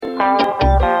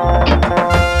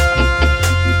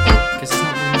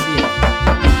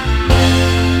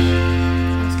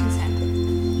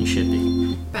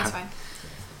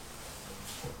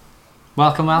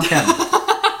Welcome.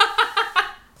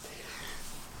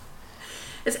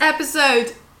 It's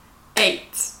episode 8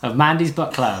 of Mandy's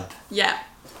Book Club. Yeah.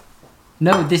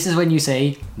 No, this is when you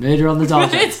say Murder on the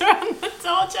Dodgems. Murder on the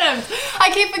Dodgems.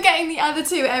 I keep forgetting the other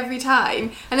two every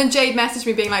time. And then Jade messaged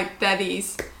me being like, they're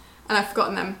these. And I've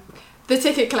forgotten them. The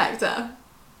Ticket Collector.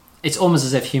 It's almost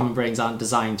as if human brains aren't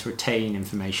designed to retain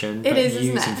information, but use use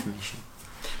isn't it? information.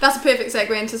 That's a perfect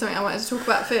segue into something I wanted to talk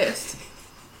about first.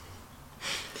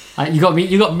 You got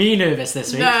me nervous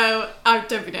this week. No,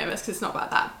 don't be nervous because it's not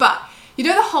about that. But you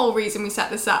know the whole reason we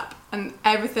set this up and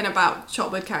everything about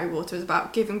Chopwood Carry Water is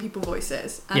about giving people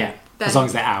voices. And Yeah, then, as long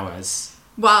as they're ours.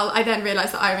 Well, I then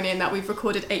realised the irony in that we've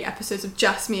recorded 8 episodes of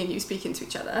just me and you speaking to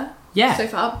each other. Yeah. So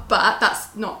far, but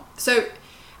that's not so.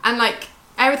 And like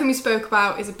everything we spoke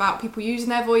about is about people using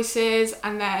their voices,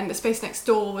 and then the Space Next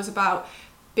Door was about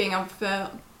being able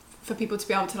for people to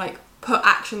be able to like put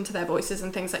action to their voices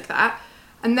and things like that.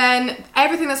 And then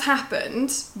everything that's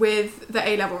happened with the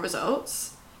A-level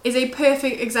results is a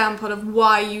perfect example of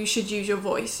why you should use your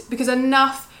voice, because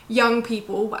enough young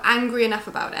people were angry enough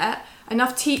about it,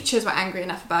 enough teachers were angry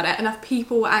enough about it, enough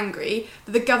people were angry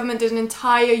that the government did an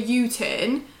entire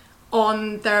U-turn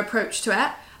on their approach to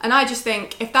it. And I just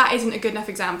think if that isn't a good enough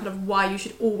example of why you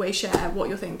should always share what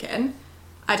you're thinking,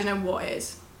 I don't know what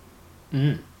is.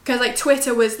 Because like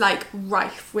Twitter was like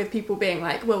rife with people being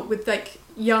like, well, with like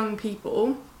young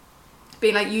people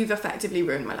being like, you've effectively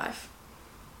ruined my life.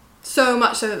 So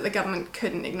much so that the government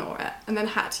couldn't ignore it and then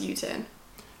had to U-turn.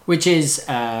 Which is,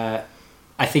 I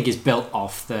think, is built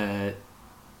off the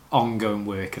ongoing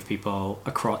work of people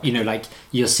across, like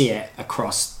you'll see it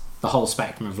across the whole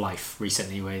spectrum of life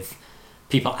recently with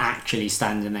people actually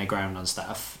standing their ground on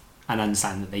stuff and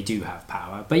understand that they do have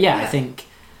power. But yeah, I think,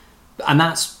 and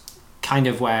that's kind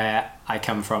of where I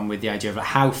come from with the idea of like,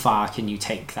 how far can you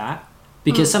take that?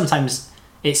 Because sometimes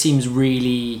it seems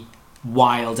really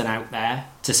wild and out there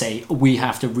to say we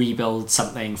have to rebuild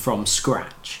something from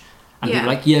scratch. And people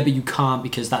are like, yeah, but you can't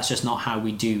because that's just not how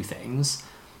we do things.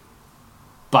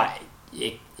 But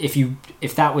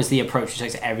if that was the approach you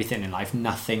take to everything in life,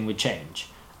 nothing would change.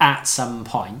 At some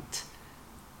point,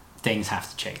 things have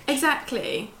to change.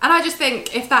 Exactly. And I just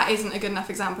think if that isn't a good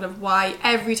enough example of why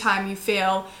every time you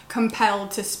feel compelled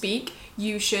to speak,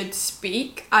 you should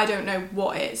speak, I don't know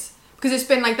what is. Because it's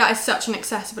been like, that is such an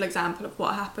accessible example of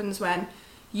what happens when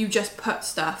you just put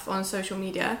stuff on social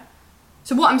media.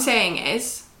 So what I'm saying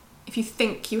is, if you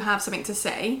think you have something to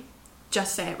say,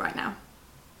 just say it right now.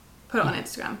 Put it on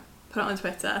Instagram. Put it on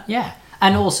Twitter. Yeah.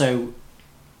 And also,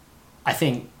 I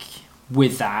think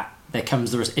with that, there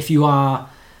comes if you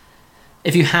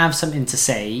have something to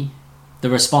say, the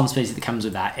responsibility that comes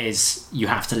with that is you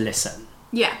have to listen.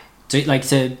 Yeah.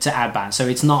 To add back. So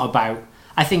it's not about,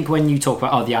 I think when you talk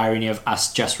about the irony of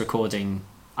us just recording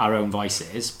our own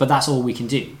voices, but that's all we can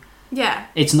do. Yeah.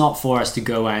 It's not for us to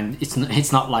go and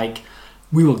it's not like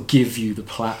we will give you the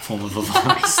platform of a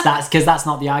voice. That's because that's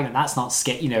not the argument. That's not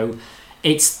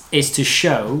it's to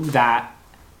show that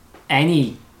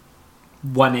any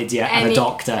one idiot and a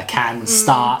doctor can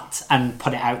start and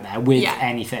put it out there with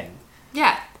anything.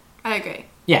 Yeah, I agree.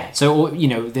 Yeah, so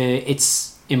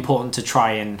it's important to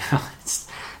try and it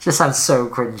just sounds so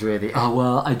cringeworthy. Oh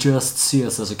well, I just see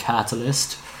us as a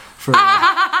catalyst for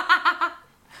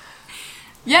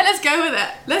Yeah, let's go with it.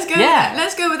 Let's go with it.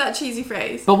 Let's go with that cheesy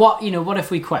phrase. But what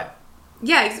if we quit?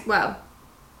 Yeah, well,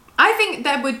 I think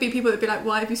there would be people that'd be like,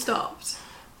 why have you stopped?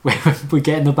 We're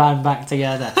getting the band back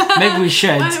together. Maybe we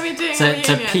should. Why are we doing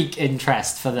to pique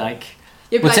interest for like.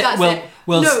 Yeah, but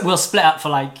we'll split up for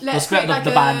we'll split up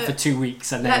the band for 2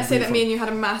 weeks and then. Let's say that me and you had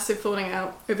a massive falling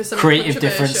out over some creative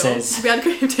differences. We had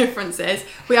creative differences.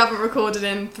 We haven't recorded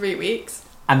in 3 weeks.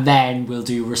 And then we'll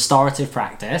do restorative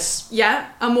practice. Yeah,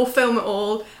 and we'll film it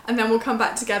all, and then we'll come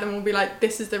back together and we'll be like,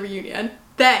 this is the reunion.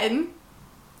 Then,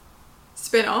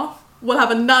 spin off, we'll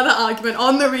have another argument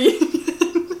on the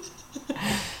reunion.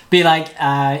 Be like,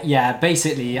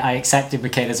 basically I accepted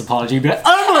Michaela's apology. Be like,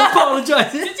 I'm not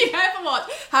apologising.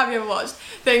 Have you ever watched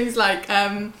things like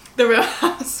The Real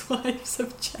Housewives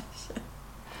of Cheshire?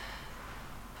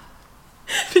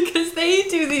 Because they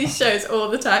do these shows all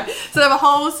the time. So they have a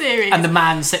whole series. And the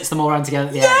man sits them all around together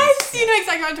at the end. Yes, you know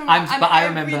exactly what I'm talking about. But I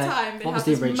remember, every time they what was have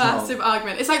the this original? massive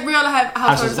argument. It's like Real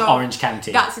Housewives of Orange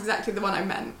County. That's exactly the one I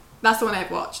meant. That's the one I've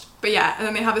watched. But yeah, and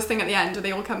then they have this thing at the end where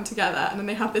they all come together and then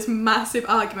they have this massive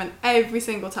argument every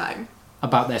single time.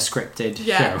 About their scripted show.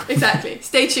 Yeah, exactly.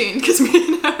 Stay tuned, because me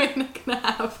and Owen are going to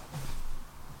have...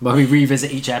 Well, we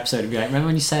revisit each episode and be like, remember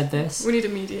when you said this? We need a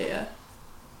mediator.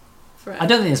 I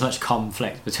don't think there's much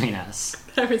conflict between us.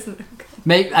 There isn't.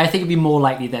 Maybe I think it'd be more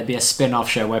likely there'd be a spin-off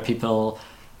show where people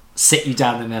sit you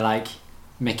down and they're like,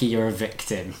 Mickey, you're a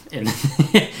victim.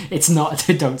 It's not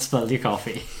don't spill your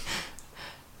coffee.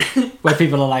 Where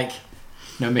people are like,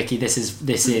 no, Mickey, this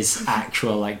is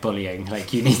actual like bullying.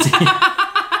 Like you need to.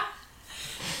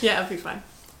 Yeah, it'll be fine.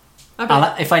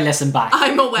 If I listen back,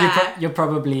 I'm aware. You'll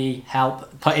probably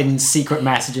help put in secret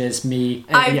messages.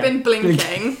 I've been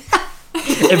blinking.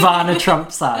 Ivana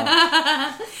Trump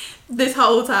style. This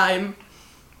whole time.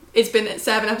 It's been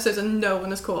 7 episodes and no one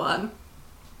has caught on.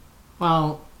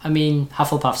 Well, I mean,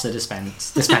 Hufflepuffs are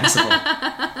dispensable.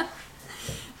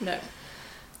 No.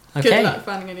 Okay. Good luck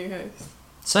finding a new host.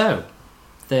 So,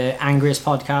 the angriest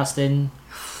podcast in...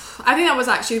 I think that was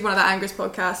actually one of the angriest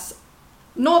podcasts.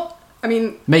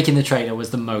 Making the trailer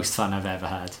was the most fun I've ever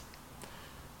had.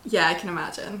 Yeah, I can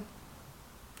imagine.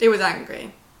 It was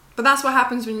angry. But that's what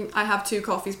happens when I have 2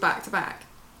 coffees back to back.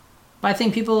 But I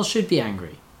think people should be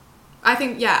angry. I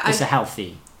think, yeah. It's a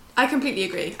healthy... I completely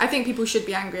agree. I think people should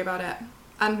be angry about it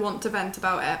and want to vent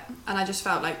about it. And I just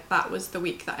felt like that was the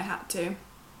week that I had to.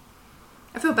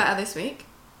 I feel better this week.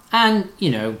 And,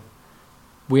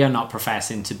 we are not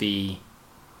professing to be...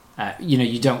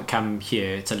 you don't come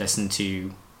here to listen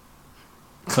to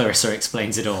Clarissa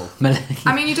Explains It All.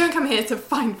 I mean, you don't come here to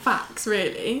find facts,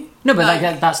 really. No,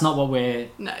 but that's not what we're...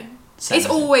 No. It's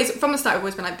always, from the start, I've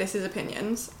always been like, this is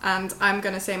opinions, and I'm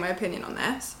going to say my opinion on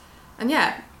this. And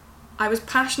yeah, I was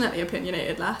passionately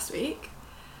opinionated last week,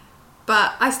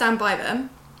 but I stand by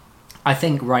them. I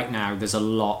think right now there's a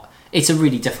lot... It's a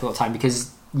really difficult time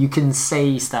because you can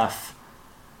say stuff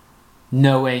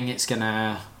knowing it's going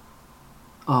to...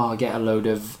 get a load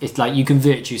of... It's like you can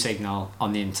virtue signal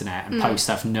on the internet and post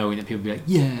stuff knowing that people will be like,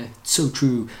 yeah, it's so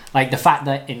true. Like the fact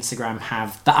that Instagram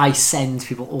have... That I send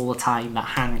people all the time that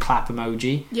hand clap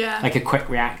emoji. Yeah. Like a quick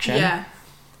reaction. Yeah.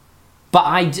 But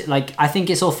I think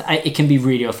it can be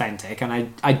really authentic,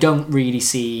 and I don't really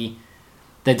see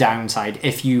the downside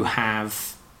if you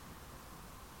have...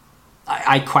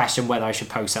 I question whether I should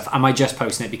post stuff. Am I just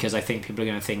posting it because I think people are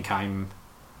going to think I'm...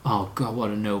 Oh God,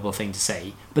 what a noble thing to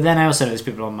say. But then I also know there's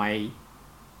people on my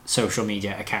social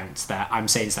media accounts that I'm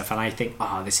saying stuff and I think,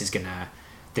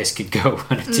 this could go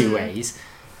one of 2 ways.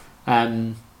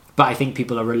 But I think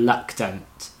people are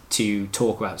reluctant to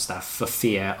talk about stuff for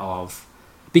fear of...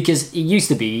 Because it used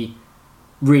to be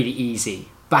really easy.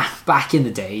 Back in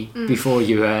the day, before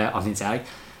you were on the internet,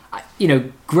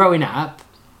 growing up,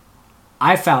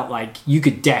 I felt like you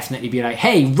could definitely be like,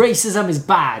 hey, racism is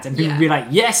bad. And people would be like,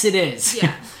 yes, it is.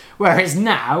 Yeah. Whereas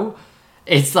now,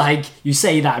 it's like, you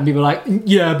say that and people are like,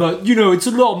 yeah, but, it's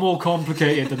a lot more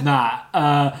complicated than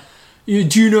that.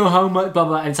 Do you know how much, blah,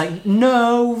 blah. And it's like,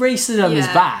 no, racism is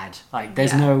bad. Like,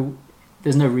 there's no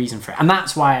reason for it. And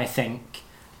that's why I think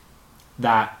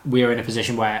that we're in a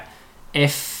position where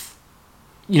if,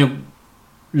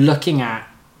 looking at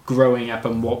growing up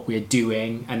and what we're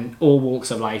doing and all walks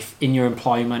of life in your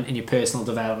employment, in your personal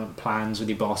development plans with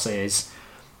your bosses,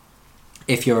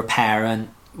 if you're a parent,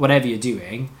 whatever you're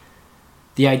doing,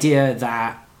 the idea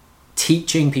that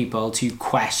teaching people to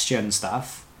question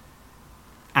stuff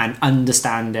and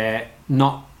understand it,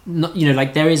 not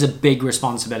there is a big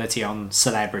responsibility on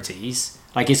celebrities.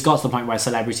 Like it's got to the point where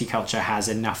celebrity culture has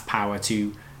enough power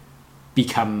to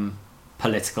become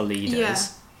political leaders. Yeah.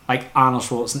 Like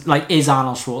is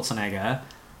Arnold Schwarzenegger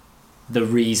the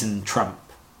reason Trump?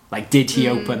 Like, did he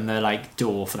open the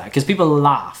door for that? Because people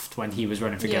laughed when he was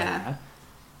running for governor,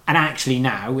 and actually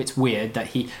now it's weird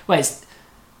that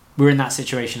we're in that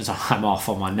situation. So I'm off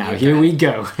on one now. Okay. Here we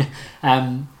go.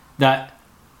 That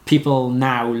people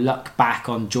now look back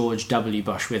on George W.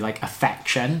 Bush with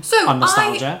affection, on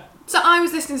nostalgia. So I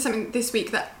was listening to something this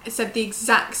week that said the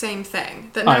exact same thing.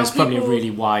 That now it was probably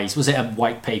really wise. Was it a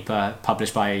white paper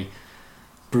published by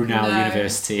Brunel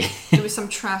University? It was some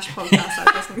trash podcast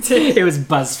I was listening to. It was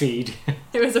BuzzFeed.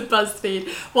 It was a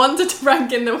BuzzFeed. Wanted to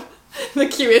rank in the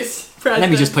cutest president. Let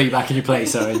me just put you back in your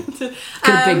place, Owen. You could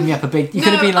have bigged me up a bit. You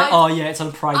could have been like, it's on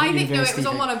a private university. I think, it was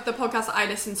on one of the podcasts that I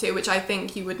listened to, which I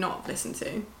think you would not listen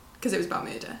to, because it was about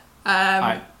murder.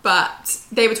 Right. But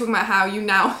they were talking about how you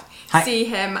now see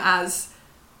him as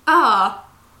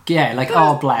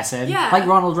bless him, like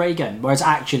Ronald Reagan, whereas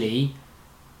actually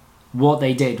what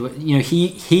they did,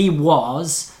 he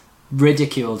was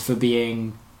ridiculed for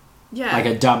being like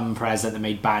a dumb president that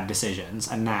made bad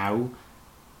decisions, and now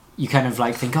you kind of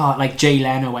think, Jay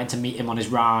Leno went to meet him on his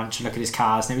ranch and look at his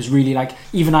cars, and it was really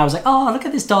even I was like, look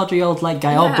at this dodgy old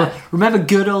guy. But remember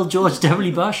good old George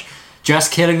W. Bush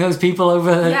just killing those people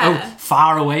over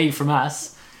far away from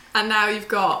us, and now you've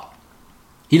got...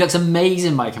 He looks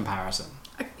amazing by comparison.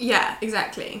 Yeah,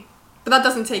 exactly. But that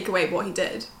doesn't take away what he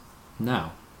did.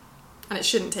 No. And it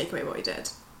shouldn't take away what he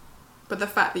did. But the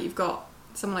fact that you've got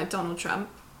someone like Donald Trump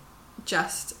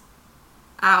just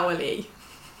hourly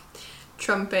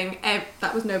trumping.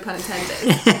 That was no pun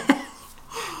intended.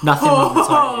 Nothing wrong with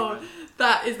Twilight.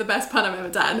 That is the best pun I've ever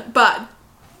done. But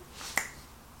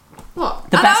what?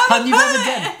 The best pun you've ever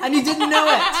done, and you didn't know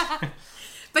it.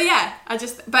 But yeah,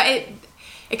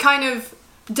 it kind of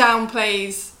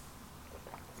downplays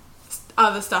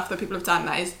other stuff that people have done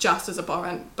that is just as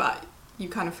abhorrent, but you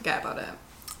kind of forget about it.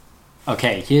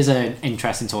 Okay, here's an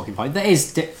interesting talking point.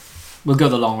 We'll go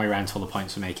the long way around to all the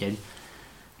points we're making.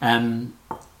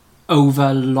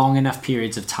 Over long enough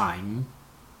periods of time,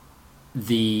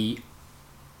 the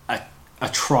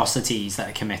atrocities that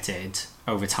are committed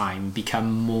over time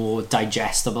become more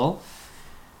digestible,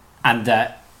 and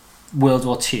that World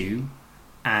War II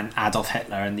and Adolf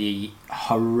Hitler and the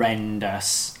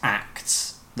horrendous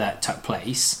acts that took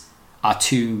place are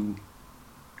too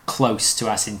close to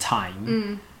us in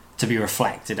time to be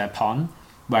reflected upon.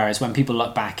 Whereas when people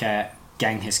look back at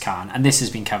Genghis Khan, and this has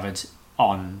been covered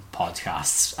on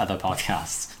podcasts, other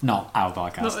podcasts, not our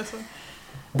podcast. Not this one.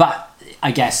 But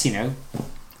I guess,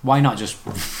 why not just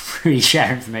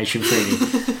reshare information freely?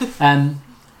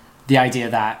 The idea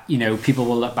that, people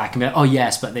will look back and be like, oh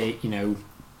yes, but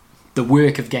the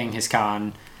work of Genghis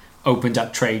Khan opened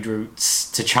up trade routes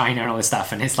to China and all this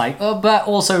stuff. And it's like, oh, but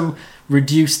also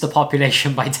reduced the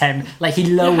population by 10. Like he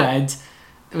lowered... Yeah.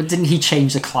 Didn't he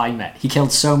change the climate? He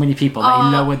killed so many people that he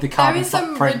lowered the carbon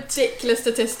footprint. There is some ridiculous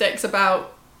statistics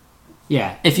about...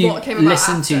 Yeah, if you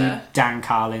listen to after. Dan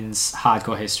Carlin's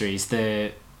Hardcore Histories,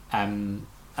 the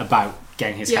about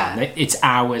Genghis Khan, it's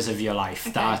hours of your life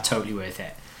that are totally worth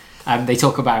it. They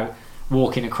talk about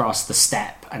walking across the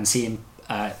steppe and seeing,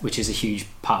 which is a huge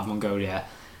part of Mongolia,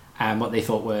 what they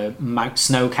thought were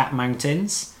snow-capped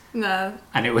mountains. No.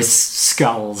 And it was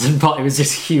skulls, and it was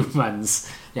just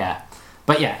humans. Yeah.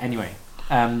 But yeah, anyway.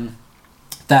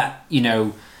 That,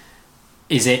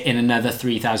 is it in another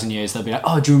 3,000 years they'll be like,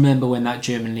 oh, do you remember when that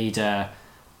German leader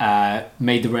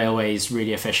made the railways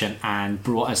really efficient and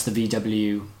brought us the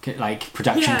VW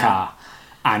production car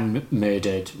and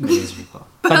murdered millions of people?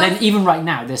 But then even right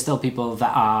now there's still people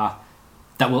that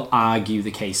will argue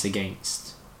the case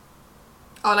against.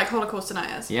 Oh, like Holocaust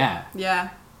deniers? Yeah. Yeah.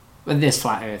 But there's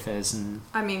flat earthers and...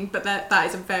 I mean, but that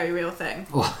is a very real thing.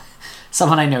 Well,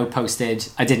 someone I know posted...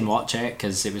 I didn't watch it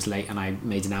because it was late and I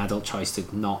made an adult choice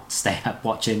to not stay up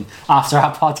watching after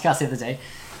our podcast the other day.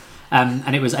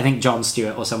 And it was, I think, Jon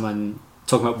Stewart or someone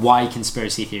talking about why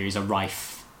conspiracy theories are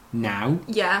rife now.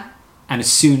 Yeah. And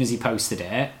as soon as he posted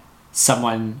it,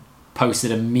 someone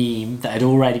posted a meme that had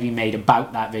already been made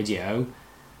about that video,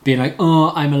 being like,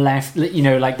 oh, I'm a left...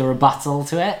 like the rebuttal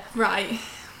to it. Right.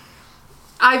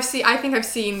 I think I've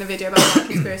seen the video about why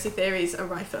conspiracy theories are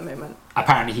rife at the moment.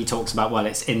 Apparently he talks about, well,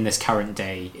 it's in this current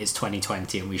day, it's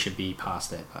 2020 and we should be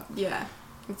past it. But yeah,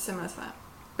 it's similar to that.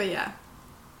 But yeah.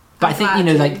 But I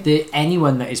think,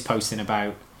 anyone that is posting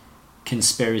about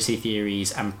conspiracy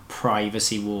theories and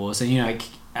privacy wars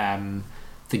and,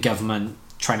 the government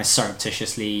trying to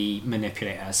surreptitiously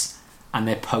manipulate us and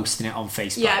they're posting it on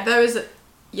Facebook.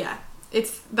 Yeah,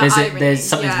 it's the irony. There's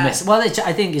something's missing. Well,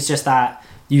 I think it's just that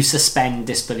you suspend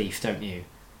disbelief, don't you?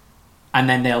 And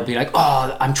then they'll be like,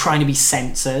 oh, I'm trying to be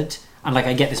censored. And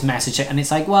I get this message. And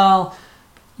it's like, well,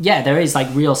 yeah, there is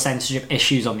real censorship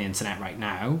issues on the internet right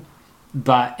now.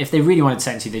 But if they really wanted to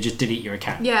censor you, they just delete your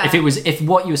account. Yeah. If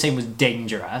what you were saying was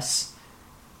dangerous,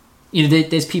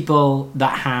 there's people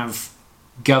that have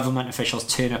government officials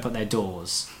turn up at their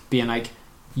doors being like,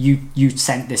 you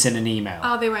sent this in an email.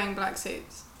 Are they wearing black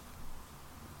suits?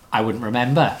 I wouldn't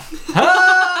remember.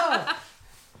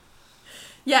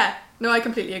 Yeah, no, I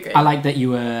completely agree. I like that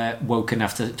you were woke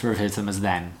enough to refer to them as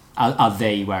them. Are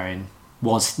they wearing?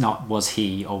 Was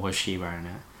he or was she wearing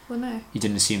it? Well, no. You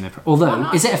didn't assume they're...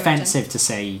 Although, is it offensive to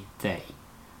say they?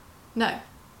 No.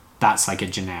 That's a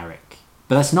generic.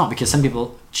 But that's not, because some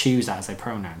people choose that as their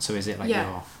pronoun. So is it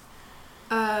your...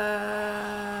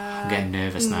 I'm getting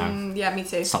nervous now. Yeah, me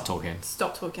too. Stop talking.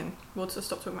 We'll just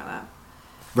stop talking about that.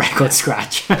 Record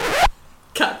scratch.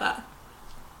 Cut that.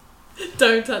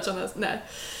 Don't touch on us.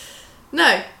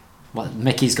 No. Well,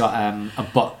 Mickey's got a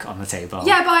book on the table.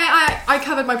 Yeah, but I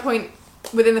covered my point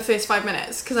within the first 5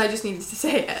 minutes because I just needed to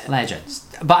say it. Legends.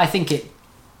 But I think it...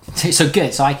 So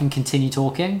good, so I can continue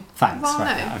talking? Thanks. Well,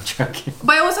 right no. now, I'm joking.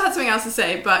 But I also had something else to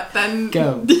say, but then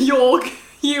Go.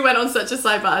 You went on such a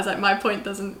sidebar. I was like, my point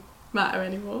doesn't matter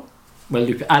anymore. Well,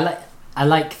 Lupe, I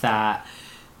like that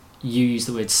you use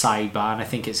the word sidebar, and I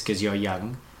think it's because you're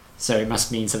young, so it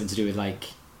must mean something to do with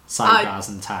sidebars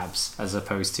and tabs, as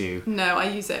opposed to... No, I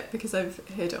use it because I've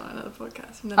heard it on another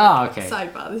podcast. Oh, okay.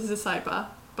 Sidebar. This is a sidebar.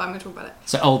 but I'm going to talk about it.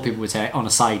 So old people would say on a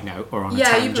side note or on a Yeah,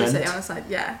 tangent. you probably say it on a side,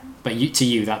 yeah. But to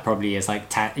you, that probably is like,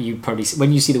 you probably,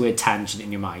 when you see the word tangent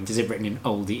in your mind, is it written in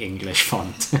oldie English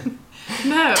font?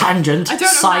 No. Tangent, I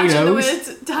don't imagine the silos.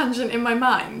 word tangent in my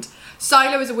mind.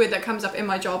 Silo is a word that comes up in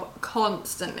my job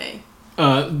constantly.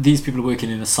 These people are working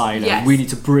in a silo. Yes. We need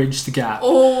to bridge the gap.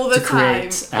 All the to time.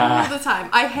 create, All the time.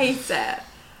 I hate it.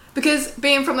 Because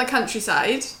being from the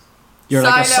countryside, You're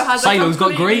silo like has silo's a got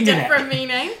completely grain in it. different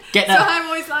meaning. Get so that. I'm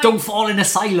always like, Don't fall in a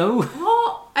silo.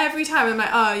 what? Every time I'm like,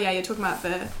 oh yeah, you're talking about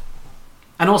the...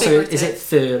 And also, Figurative. is it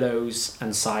furloughs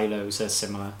and silos are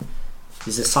similar?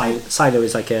 Is a silo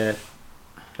is like a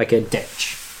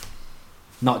ditch,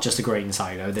 not just a grain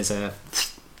silo. There's a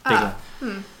bigger.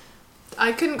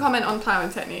 I couldn't comment on ploughing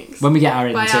techniques. When we get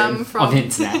our But I am intern from- on the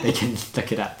internet, they can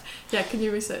look it up. Yeah, can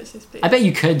you research this, please? I bet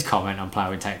you could comment on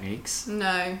ploughing techniques.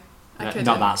 No, I couldn't.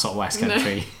 Not that sort of West No.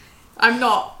 Country. I'm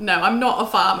not a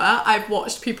farmer. I've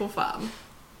watched people farm.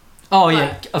 Oh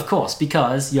yeah, of course,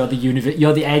 because you're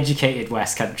the educated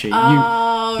West Country.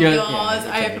 Oh you're- God,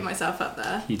 yeah, I okay. opened myself up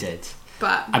there. You did.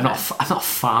 But I'm no. not a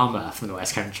farmer from the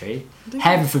West Country.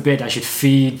 Heaven forbid I should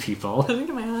feed people. I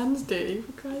think my hands dirty,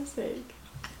 for Christ's sake.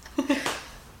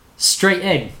 Straight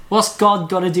in. What's God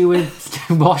got to do with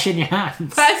washing your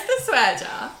hands? Where's the swear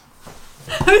jar?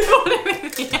 Who's falling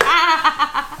with me?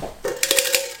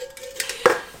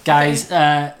 Guys,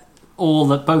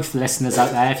 both listeners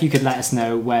out there, if you could let us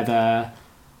know whether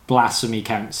blasphemy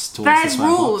counts towards the There's swear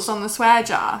rules box. on the swear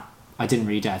jar. I didn't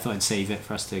read it. I thought I'd save it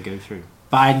for us to go through.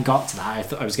 But I hadn't got to that. I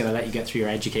thought I was going to let you get through your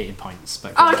educated points.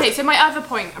 But Oh, okay. So my other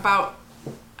point about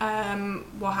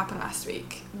what happened last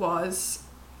week was,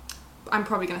 I'm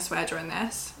probably going to swear during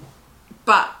this,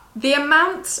 but the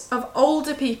amount of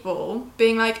older people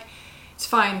being like, it's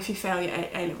fine if you fail your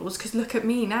A levels because look at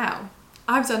me now.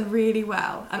 I've done really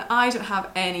well and I don't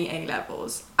have any A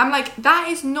levels. I'm like, that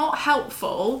is not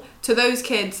helpful to those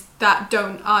kids that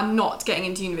are not getting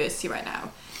into university right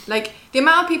now. Like the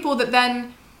amount of people that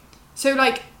then, so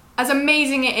like, as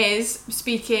amazing it is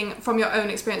speaking from your own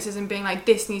experiences and being like,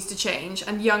 this needs to change,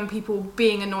 and young people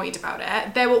being annoyed about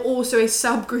it, there were also a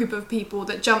subgroup of people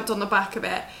that jumped on the back of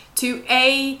it to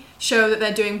show that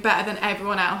they're doing better than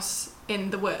everyone else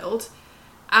in the world,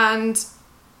 and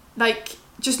like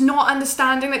just not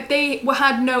understanding that they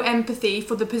had no empathy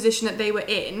for the position that they were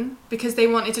in because they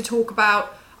wanted to talk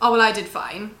about, oh well, I did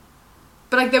fine,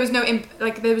 but like there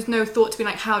was no thought to be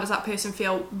like, how does that person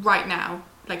feel right now,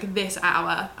 like this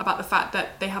hour, about the fact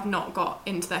that they have not got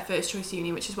into their first choice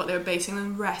uni, which is what they were basing the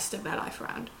rest of their life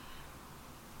around.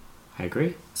 I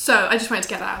agree. So I just wanted to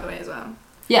get that out of the way as well.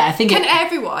 Yeah, I think Can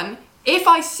everyone, if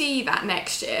I see that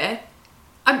next year,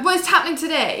 what's happening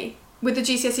today with the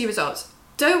GCSE results,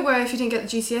 don't worry if you didn't get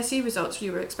the GCSE results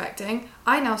you were expecting.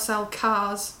 I now sell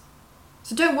cars.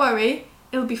 So don't worry,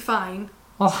 it'll be fine.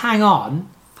 Well, hang on.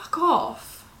 Fuck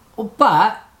off.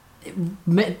 But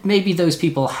maybe those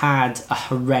people had a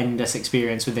horrendous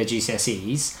experience with their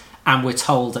GCSEs and were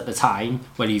told at the time,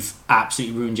 well, you've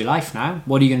absolutely ruined your life now.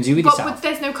 What are you going to do with yourself? But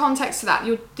there's no context to that.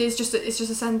 It's just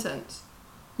a sentence.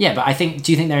 Yeah, but do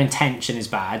you think their intention is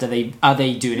bad? Are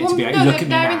they doing it to be like, no, look at me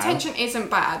now? their intention isn't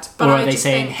bad. But Or are I they just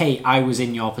saying, think, hey, I was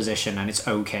in your position and it's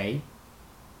okay?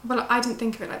 well, I didn't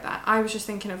think of it like that. I was just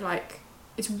thinking of like,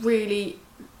 it's really,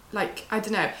 like, I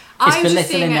don't know. It's I'm just belittling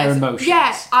seeing it their as, emotions.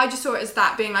 Yeah, I just saw it as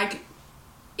that being like,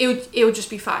 it'll just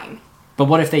be fine. But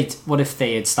what if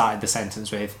they had started the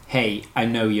sentence with, hey, I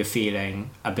know you're feeling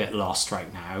a bit lost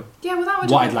right now. Yeah, well, that would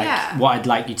What I'd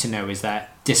like you to know is that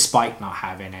despite not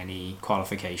having any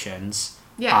qualifications,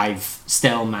 Yeah. I've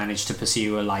still managed to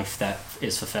pursue a life that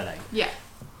is fulfilling. Yeah.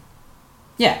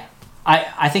 Yeah.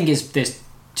 I think there's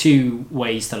two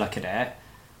ways to look at it,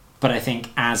 but I think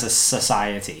as a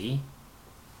society,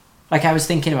 like I was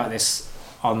thinking about this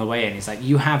on the way in, it's like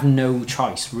you have no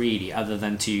choice really other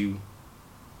than to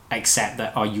accept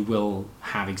that, oh, you will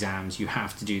have exams, you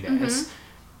have to do this.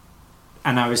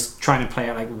 And I was trying to play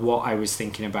out like what I was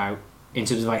thinking about in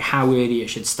terms of like how early it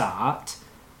should start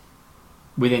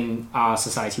within our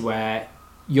society, where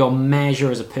your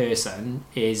measure as a person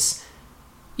is,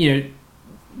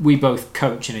 we both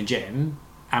coach in a gym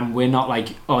and we're not like,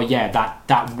 oh yeah,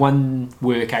 that one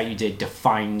workout you did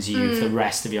defines you for the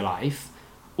rest of your life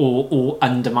or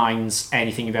undermines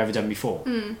anything you've ever done before.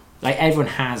 Like everyone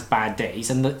has bad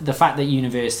days, and the fact that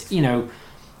university,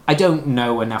 I don't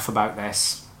know enough about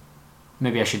this.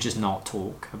 Maybe I should just not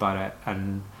talk about it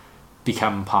and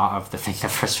become part of the thing that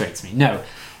frustrates me. No.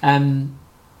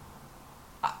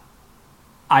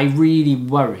 I really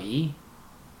worry.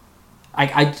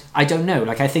 I don't know.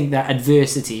 Like, I think that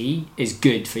adversity is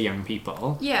good for young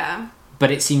people. Yeah.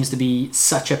 But it seems to be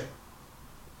such a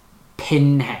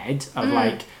pinhead of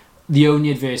like the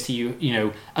only adversity you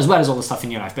know, as well as all the stuff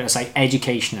in your life, but it's like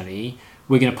educationally,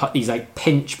 we're going to put these like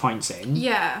pinch points in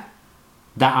Yeah.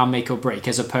 that are make or break,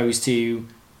 as opposed to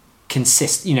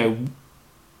you know,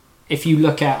 if you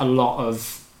look at a lot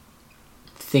of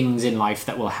things in life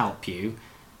that will help you,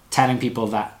 telling people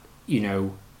that, you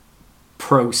know,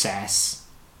 process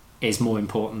is more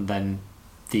important than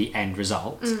the end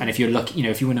result. And if you're looking, you know,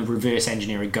 if you want to reverse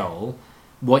engineer a goal,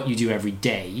 what you do every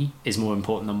day is more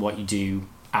important than what you do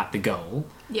at the goal.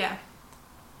 Yeah.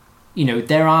 You know,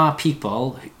 there are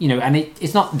people, you know, and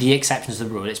it's not the exceptions to the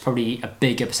rule, it's probably a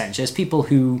bigger percentage. There's people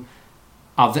who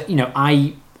are, you know,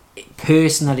 I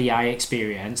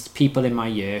experienced people in my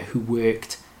year who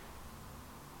worked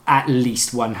at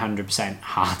least 100%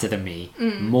 harder than me,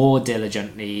 more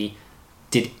diligently,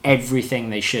 did everything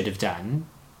they should have done,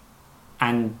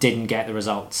 and didn't get the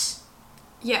results.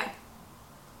 Yeah.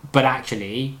 But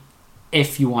actually,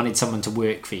 if you wanted someone to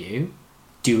work for you,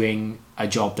 doing a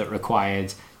job that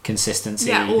required consistency,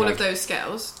 Yeah, all like, of those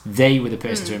skills. they were the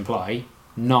person to employ,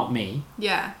 not me.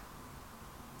 Yeah.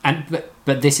 And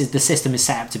but this is, the system is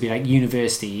set up to be like,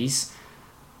 universities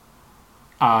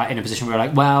are in a position where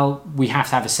like, well, we have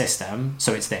to have a system,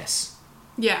 so it's this.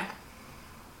 Yeah.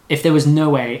 If there was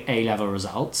no A level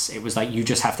results, it was like, you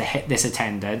just have to hit this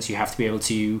attendance, you have to be able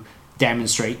to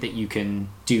demonstrate that you can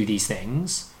do these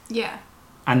things, Yeah.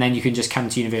 and then you can just come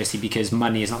to university because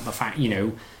money is not the fact, you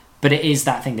know. But it is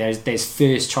that thing, there's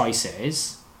first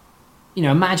choices. You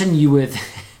know, imagine you were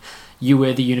you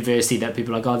were the university that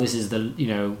people are like, oh, this is the, you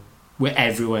know, we're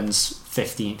everyone's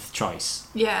 15th choice.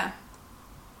 Yeah.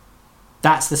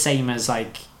 That's the same as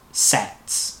like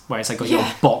sets, where it's like, got Yeah.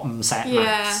 your bottom set Yeah.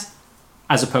 maths,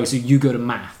 as opposed to you go to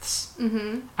maths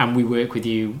and we work with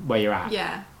you where you're at.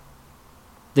 Yeah.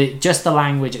 Just the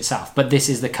language itself. But this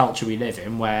is the culture we live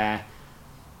in, where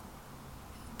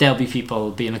there'll be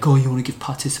people being like, oh, you want to give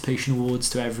participation awards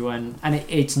to everyone, and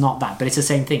it's not that, but it's the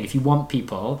same thing. If you want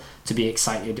people to be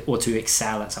excited or to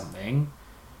excel at something,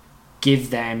 give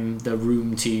them the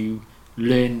room to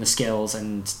learn the skills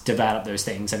and develop those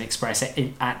things and express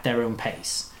it at their own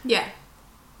pace. Yeah.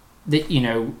 That, you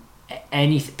know,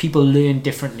 people learn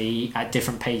differently at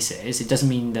different paces. It doesn't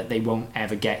mean that they won't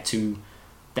ever get to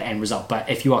the end result, but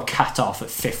if you are cut off at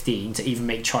 15 to even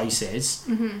make choices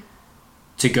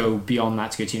to go beyond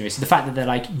that to go to university, the fact that they're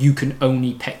like, you can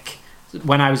only pick,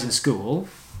 when I was in school,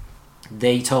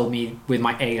 they told me with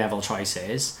my A-level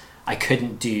choices I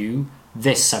couldn't do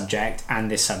this subject and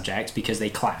this subject because they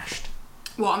clashed.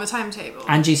 What, on the timetable?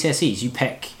 And GCSEs, you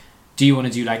pick, do you want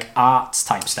to do like arts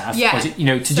type stuff? Yeah. Or you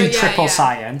know, to So, do yeah, triple yeah.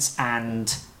 science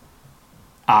and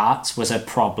arts was a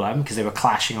problem because they were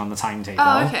clashing on the timetable.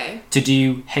 Oh, okay. To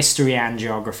do history and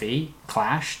geography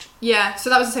clashed. Yeah, so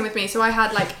that was the same with me. So I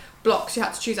had like blocks you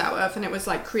had to choose out of, and it was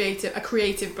like a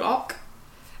creative block,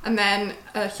 and then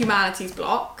a humanities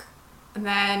block, and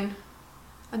then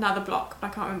another block. I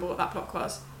can't remember what that block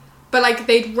was. But like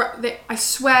I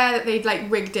swear that they'd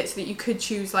like rigged it so that you could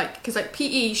choose like, because like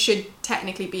PE should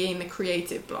technically be in the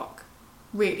creative block,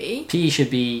 really. PE should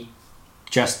be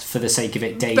just for the sake of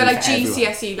it daily. But like for everyone.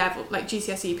 GCSE level, like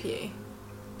GCSE PE,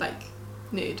 like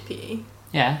nude PE.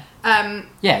 Yeah.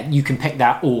 Yeah, you can pick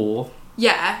that, or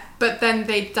Yeah, but then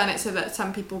they'd done it so that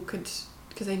some people could,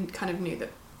 because they kind of knew that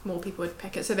more people would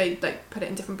pick it, so they like put it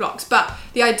in different blocks. But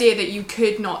the idea that you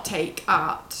could not take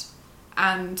art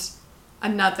and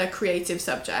another creative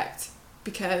subject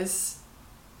because,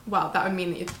 well, that would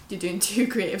mean that you're doing two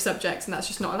creative subjects, and that's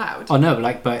just not allowed. oh no,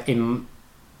 like, but in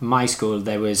my school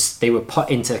they were put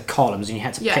into columns and you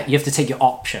had to pick, you have to take your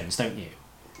options, don't you?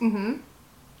 Mm-hmm.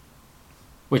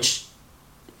 Which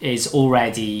is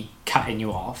already cutting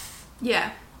you off.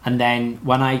 Yeah. And then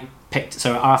when I picked,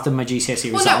 so after my GCSE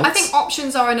results, Well, no, I think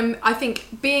options are I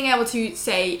think being able to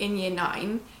say in year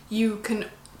 9 you can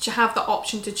have the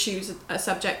option to choose a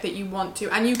subject that you want to,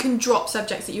 and you can drop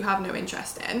subjects that you have no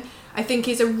interest in, I think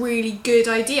is a really good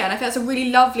idea. And I think that's a really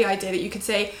lovely idea, that you could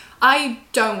say, I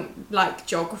don't like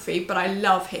geography, but I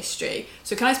love history.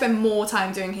 So can I spend more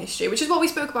time doing history? Which is what we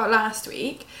spoke about last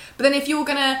week. But then if you're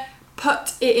going to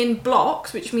put it in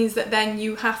blocks, which means that then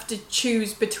you have to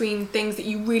choose between things that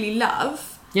you really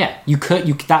love. Yeah, you could.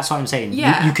 That's what I'm saying.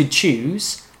 Yeah. You could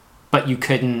choose, but you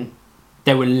couldn't.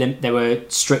 There were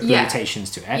strict limitations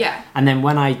to it. Yeah. And then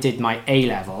when I did my A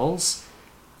levels,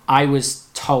 I was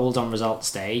told on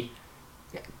results day,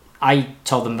 I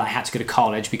told them that I had to go to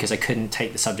college because I couldn't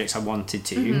take the subjects I wanted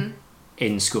to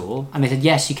in school, and they said,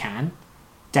 yes, you can,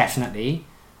 definitely.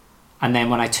 And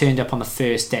then when I turned up on the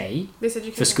first day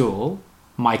for school,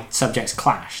 my subjects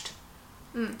clashed.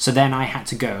 So then I had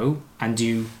to go and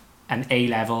do an A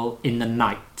level in the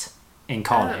night in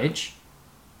college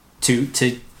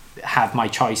to have my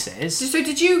choices. So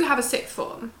did you have a sixth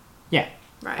form? Yeah.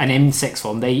 Right. And in sixth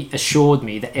form, they assured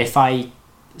me that if I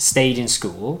stayed in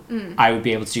school, I would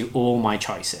be able to do all my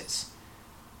choices.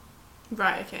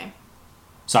 Right, okay.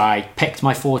 So I picked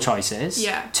my 4 choices,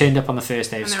 turned up on the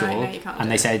first day of school, like, no, you can't and do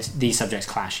they it. said, these subjects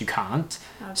clash, you can't.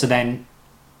 Okay. So then,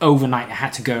 overnight, I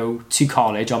had to go to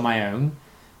college on my own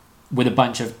with a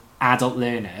bunch of adult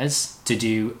learners to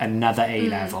do another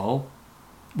A-level,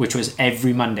 which was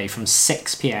every Monday from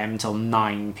 6 p.m. till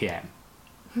 9 p.m.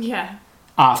 Yeah.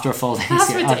 After a full day.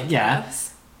 That's ridiculous. Yeah.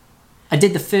 I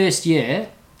did the first year.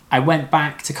 I went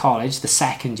back to college the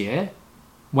second year,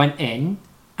 went in,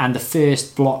 and the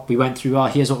first block we went through,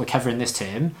 here's what we're covering this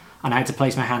term. And I had to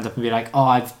place my hand up and be like,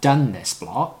 I've done this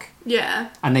block.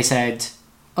 Yeah. And they said,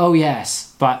 oh,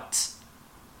 yes, but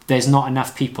there's not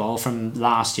enough people from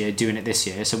last year doing it this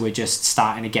year, so we're just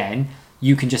starting again.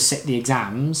 You can just sit the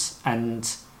exams and...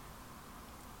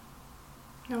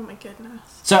 Oh my goodness.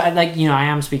 So, like, you know, I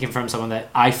am speaking from someone that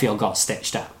I feel got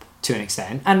stitched up to an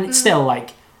extent. And it's still,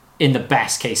 like, in the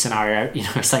best case scenario, you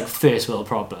know, it's like first world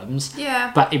problems.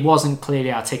 Yeah. But it wasn't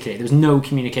clearly articulated. There was no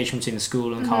communication between the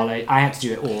school and college. I had to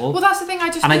do it all. Well, that's the thing. I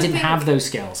didn't have those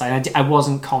skills. I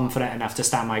wasn't confident enough to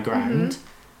stand my ground.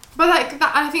 But like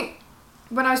that, I think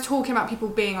when I was talking about people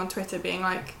being on Twitter, being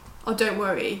like, "Oh, don't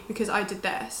worry, because I did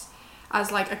this,"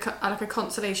 as like a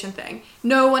consolation thing.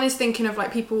 No one is thinking of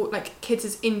like people, like kids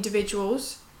as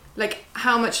individuals. Like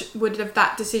how much would have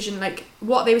that decision, like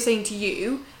what they were saying to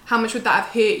you, how much would that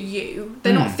have hurt you?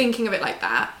 They're not thinking of it like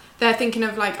that. They're thinking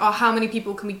of like, oh, how many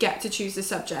people can we get to choose this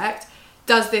subject?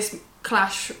 Does this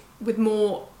clash with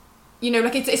more, you know,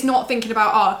 like it's not thinking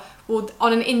about, oh, well,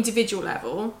 on an individual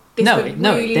level, this would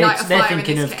really light a fire they're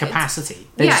thinking in of this kid. capacity.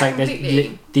 They're just like,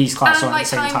 completely. these classes And are at like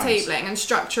the same time. timetabling and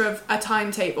structure of a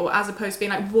timetable, as opposed to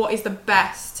being like, what is the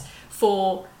best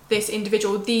for this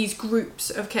individual, these groups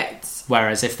of kids.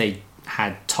 Whereas if they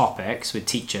had topics with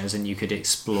teachers and you could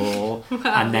explore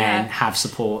and then have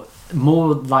support,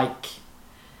 more like...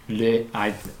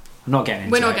 I'm not getting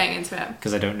into it. We're not getting into it.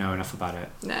 Because I don't know enough about it.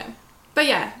 No. But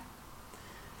yeah.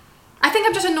 I think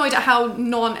I'm just annoyed at how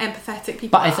non-empathetic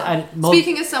people are.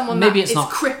 Speaking as someone that is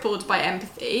crippled by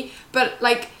empathy, but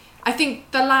like, I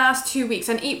think the last 2 weeks,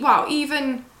 and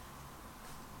even...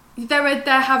 There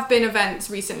have been events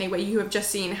recently where you have just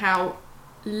seen how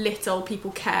little people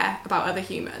care about other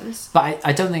humans. But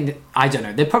I don't think that... I don't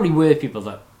know. There probably were people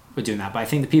that were doing that, but I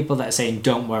think the people that are saying,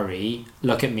 don't worry,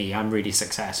 look at me, I'm really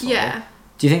successful. Yeah.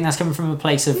 Do you think that's coming from a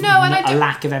place of a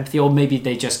lack of empathy, or maybe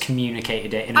they just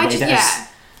communicated it in a way that is...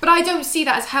 But I don't see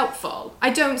that as helpful.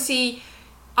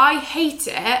 I hate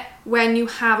it when you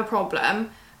have a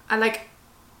problem, and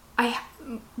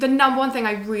the number one thing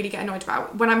I really get annoyed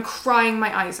about when I'm crying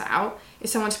my eyes out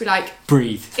is someone to be like,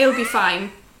 breathe. It'll be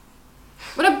fine.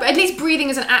 Well, at least breathing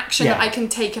is an action that I can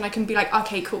take, and I can be like,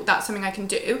 okay, cool, that's something I can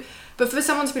do. But for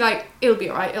someone to be like, it'll be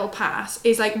alright, it'll pass,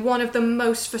 is like one of the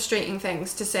most frustrating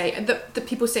things to say, that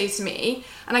people say to me.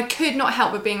 And I could not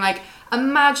help but being like,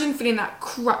 imagine feeling that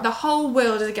the whole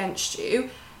world is against you.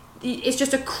 It's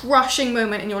just a crushing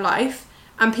moment in your life,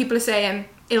 and people are saying,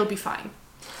 it'll be fine.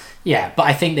 Yeah, but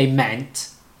I think they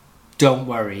meant, don't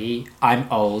worry, I'm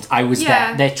old, I was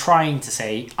there. They're trying to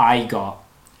say, I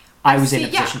was in a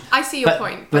position. I see your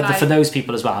point. But for those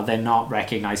people as well, they're not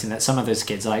recognising that some of those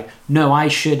kids are like, no, I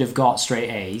should have got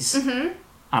straight A's. And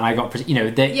I got...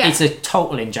 It's a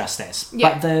total injustice.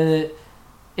 Yeah. But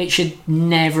it should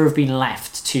never have been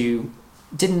left to...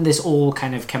 Didn't this all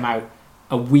kind of come out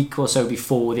a week or so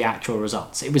before the actual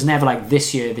results? It was never like,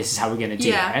 this year, this is how we're going to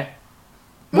do it.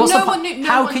 Well,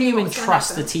 how can you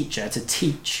entrust the teacher to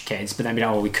teach kids, but then be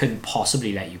like, oh, we couldn't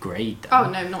possibly let you grade them? Oh,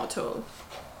 no, not at all.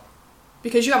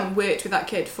 Because you haven't worked with that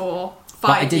kid for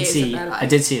 5 years of their life. I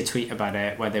did see a tweet about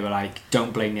it where they were like,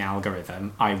 don't blame the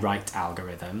algorithm. I write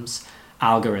algorithms.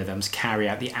 Algorithms carry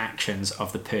out the actions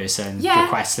of the person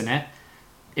requesting it.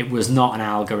 It was not an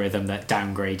algorithm that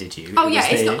downgraded you. Oh,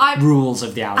 It was the rules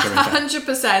of the algorithm.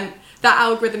 100% that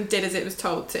algorithm did as it was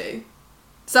told to.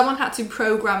 Someone had to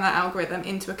program that algorithm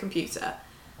into a computer.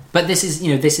 But this is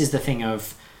the thing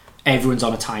of everyone's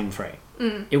on a time frame.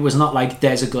 It was not like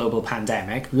there's a global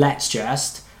pandemic, let's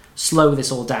just slow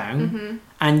this all down.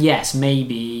 And yes,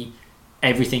 maybe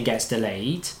everything gets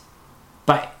delayed,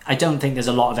 but I don't think there's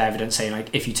a lot of evidence saying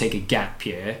like if you take a gap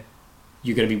year,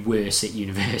 you're going to be worse at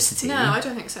university. No, I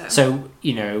don't think so. So,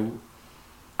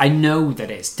 I know that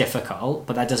it's difficult,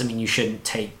 but that doesn't mean you shouldn't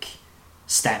take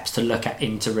steps to look at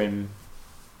interim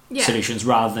solutions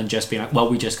rather than just being like, well,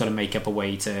 we just got to make up a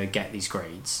way to get these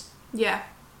grades. Yeah.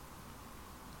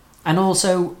 And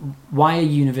also, why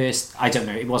are I don't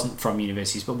know, it wasn't from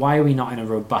universities, but why are we not in a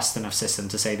robust enough system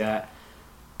to say that,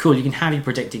 cool, you can have your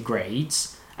predicted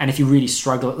grades, and if you really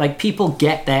struggle, like, people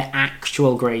get their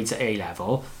actual grades at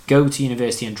A-level, go to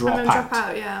university and drop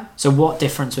out. Yeah. So what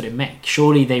difference would it make?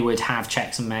 Surely they would have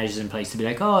checks and measures in place to be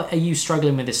like, oh, are you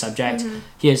struggling with this subject? Mm-hmm.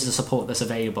 Here's the support that's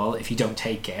available. If you don't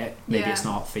take it, maybe Yeah. it's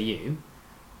not for you.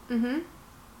 Mm-hmm.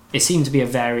 It seemed to be a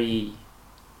very...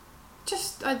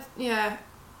 yeah.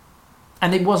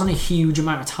 And it wasn't a huge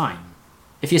amount of time.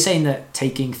 If you're saying that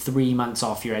taking 3 months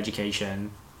off your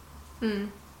education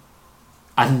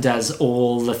undoes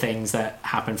all the things that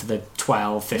happened for the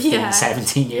 12, 15,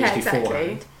 17 years before.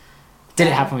 Exactly. Did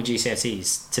it happen with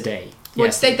GCSEs today? Well,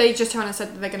 Yes. they just kind of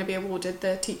said that they're going to be awarded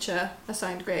the teacher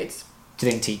assigned grades. Do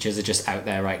you think teachers are just out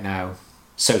there right now,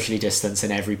 socially distanced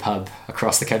in every pub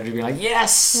across the country, being like,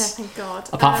 yes! Yeah, thank God.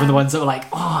 Apart from the ones that were like,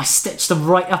 oh, I stitched them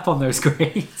right up on those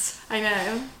grades. I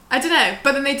know. I don't know.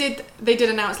 But then they did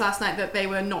announce last night that they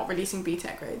were not releasing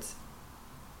BTEC grades.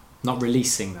 Not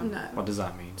releasing them? No. What does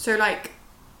that mean? So, like,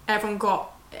 everyone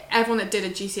that did a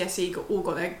GCSE all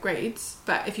got their grades,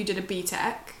 but if you did a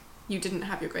BTEC, you didn't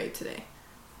have your grade today.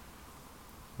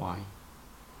 Why?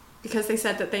 Because they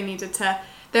said that they needed to...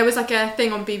 There was like a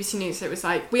thing on BBC News that was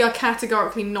like, we are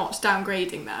categorically not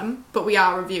downgrading them, but we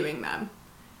are reviewing them.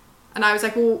 And I was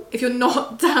like, well, if you're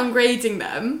not downgrading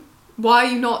them, why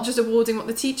are you not just awarding what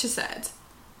the teacher said?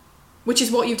 Which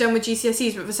is what you've done with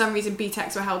GCSEs, but for some reason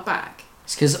BTECs were held back.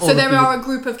 So there are a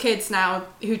group of kids now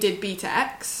who did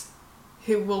BTECs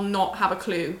who will not have a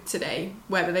clue today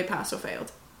whether they passed or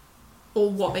failed, or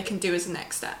what they can do as a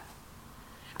next step.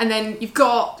 And then you've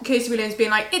got Kirsty Williams being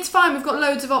like, it's fine, we've got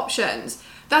loads of options.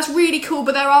 That's really cool,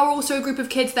 but there are also a group of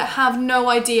kids that have no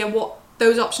idea what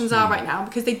those options are right now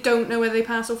because they don't know whether they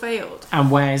passed or failed. And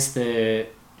where's the...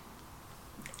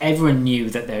 Everyone knew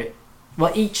that they...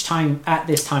 Well, each time, at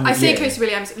this time of year... I say Kirsty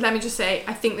Williams, let me just say,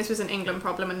 I think this was an England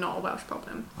problem and not a Welsh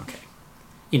problem. Okay.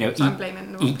 You know, So I'm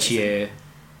blaming the wrong each person. year,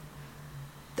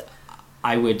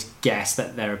 I would guess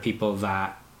that there are people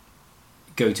that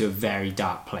go to a very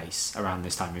dark place around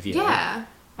this time of year. Yeah.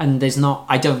 And there's not...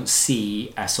 I don't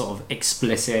see a sort of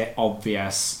explicit,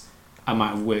 obvious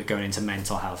amount of work going into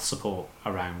mental health support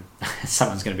around...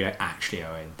 Someone's going to be like, actually,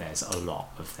 Owen, there's a lot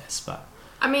of this, but...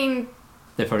 I mean...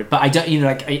 They're probably... But I don't... You know,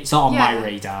 like, it's not on my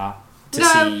radar to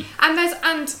see...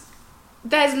 And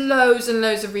there's loads and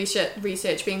loads of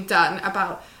research being done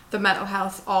about the mental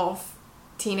health of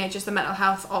teenagers, the mental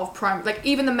health of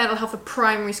even the mental health of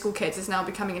primary school kids is now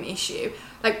becoming an issue.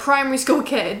 Like, primary school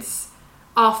kids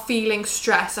are feeling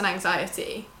stress and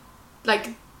anxiety. Like,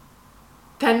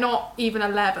 they're not even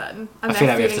 11, and I feel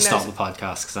like we feeling have to stop the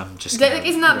podcast because I'm just... Like,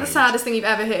 isn't that the saddest thing you've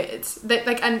ever heard?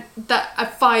 And that a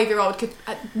 5-year-old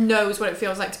knows what it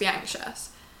feels like to be anxious,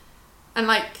 and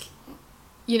like,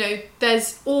 you know,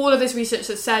 there's all of this research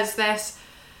that says this,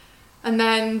 and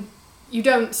then you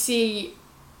don't see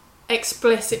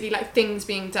explicitly like things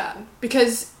being done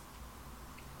because,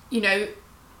 you know,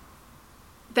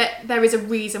 that there is a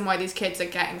reason why these kids are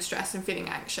getting stressed and feeling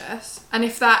anxious, and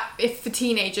if for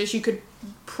teenagers, you could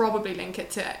probably link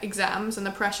it to exams and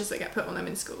the pressures that get put on them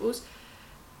in schools,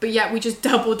 but yet we just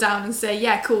double down and say,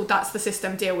 yeah, cool, that's the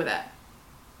system, deal with it.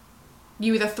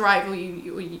 You either thrive or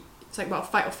you it's like, well,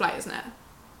 fight or flight, isn't it?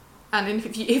 And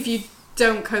if you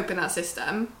don't cope in that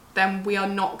system, then we are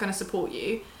not going to support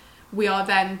you. We are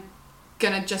then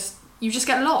going to you just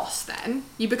get lost then.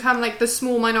 You become like the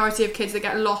small minority of kids that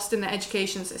get lost in the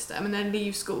education system and then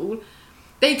leave school.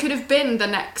 They could have been the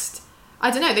next,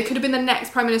 I don't know, they could have been the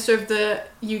next Prime Minister of the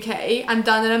UK and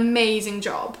done an amazing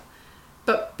job.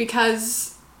 But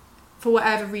because, for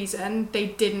whatever reason, they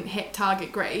didn't hit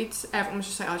target grades, everyone was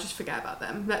just like, I'll just forget about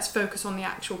them. Let's focus on the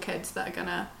actual kids that are going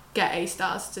to get A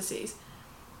stars to C's.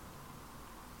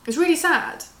 It's really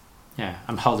sad. Yeah,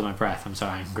 I'm holding my breath. I'm so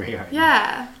angry right now.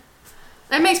 Yeah.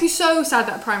 It makes me so sad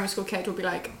that a primary school kid will be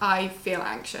like, I feel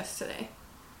anxious today.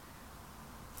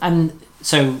 And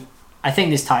so I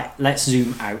think let's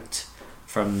zoom out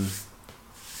from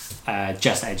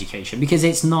just education, because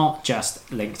it's not just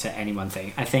linked to any one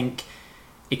thing. I think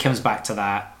it comes back to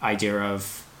that idea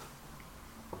of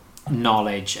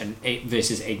knowledge and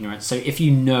versus ignorance. So if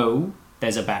you know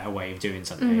there's a better way of doing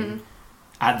something,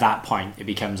 at that point it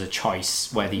becomes a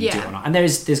choice whether you do it or not. And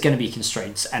there's going to be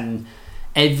constraints, and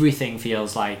everything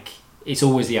feels like it's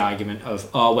always the argument of,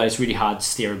 oh, well, it's really hard to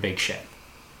steer a big ship.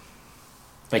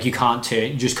 Like, you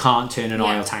just can't turn an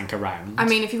oil tank around. I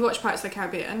mean, if you watch Pirates of the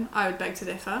Caribbean, I would beg to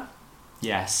differ.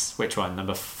 Yes. Which one?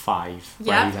 Number 5?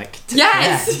 Yeah. Where you, like,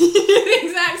 yes! The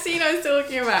exact scene I was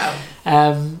talking about.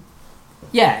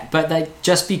 Yeah, but like,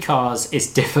 just because it's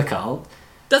difficult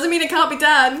Doesn't mean it can't be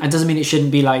done. And doesn't mean it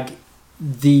shouldn't be like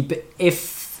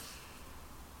if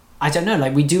I don't know,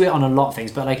 like we do it on a lot of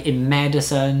things, but like in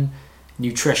medicine,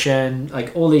 nutrition,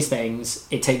 like all these things,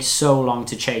 it takes so long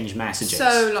to change messages.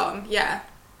 So long, yeah.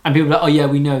 And people are like, oh yeah,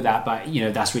 we know that, but you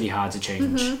know, that's really hard to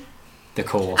change the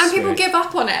course. And people give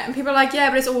up on it, and people are like, yeah,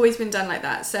 but it's always been done like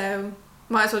that, so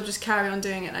might as well just carry on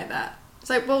doing it like that. It's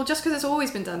like, well, just because it's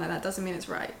always been done like that doesn't mean it's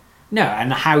right. No,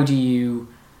 and how do you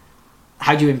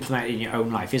implement it in your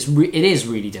own life? It is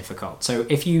really difficult. So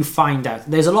if you find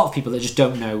out, there's a lot of people that just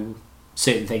don't know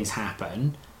certain things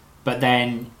happen, but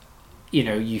then, you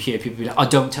know, you hear people be like,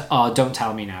 don't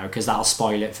tell me now because that'll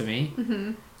spoil it for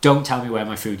me. Don't tell me where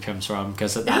my food comes from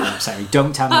because that'll upset me.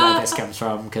 Don't tell me where this comes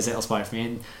from because it'll spoil it for me.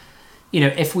 And you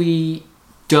know, if you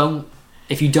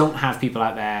don't have people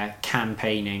out there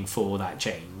campaigning for that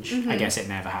change, I guess it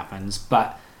never happens.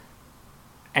 But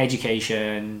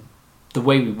education, the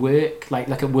way we work, like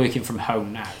look at working from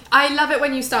home now. I love it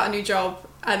when you start a new job,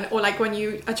 or like when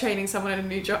you are training someone in a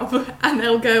new job, and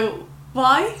they'll go,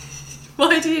 "Why?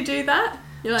 Why do you do that?"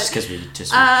 You're like, just because we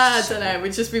just. I don't know.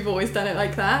 We've always done it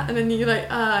like that, and then you're like,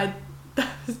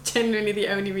 that's genuinely the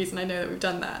only reason I know that we've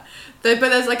done that. But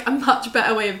there's like a much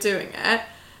better way of doing it.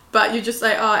 But you're just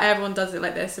like, everyone does it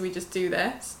like this, so we just do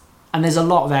this. And there's a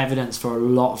lot of evidence for a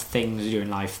lot of things you do in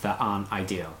life that aren't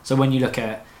ideal. So when you look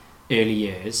at early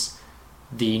years,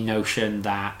 the notion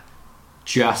that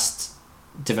just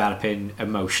developing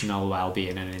emotional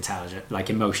well-being and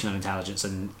emotional intelligence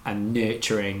and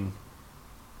nurturing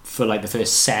for like the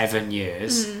first 7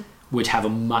 years would have a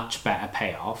much better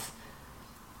payoff.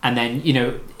 And then, you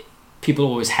know, people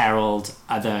always herald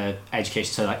other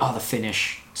education, so like, the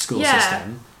Finnish school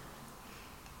system.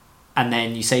 And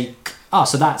then you say,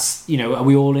 so that's, you know, are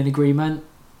we all in agreement?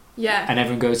 Yeah. And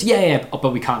everyone goes, yeah,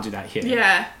 but we can't do that here.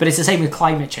 Yeah. But it's the same with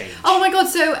climate change. Oh my God,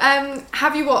 so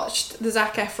have you watched the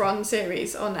Zac Efron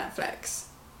series on Netflix?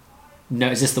 No,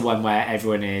 is this the one where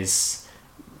everyone is...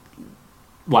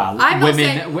 Well,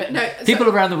 people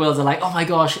around the world are like, oh my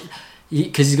gosh,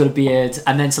 because he's got a beard,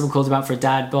 and then someone called him out for a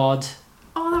dad bod.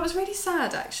 Oh, that was really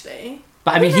sad, actually.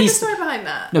 But I mean, he's the story behind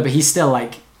that. No, but he's still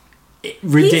like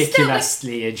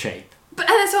ridiculously in shape. But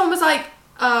and then someone was like,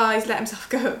 he's let himself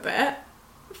go a bit.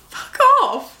 Fuck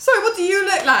off. Sorry, what do you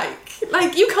look like?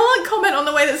 Like, you can't comment on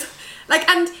the way that's like.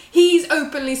 And he's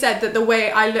openly said that the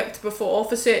way I looked before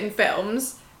for certain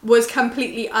films was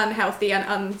completely unhealthy and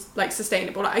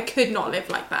unsustainable. Like, I could not live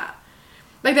like that.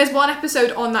 Like, there's one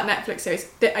episode on that Netflix series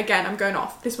that, again, I'm going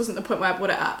off. This wasn't the point where I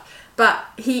brought it up. But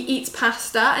he eats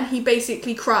pasta and he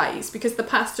basically cries because the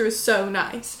pasta is so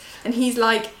nice. And he's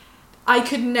like, I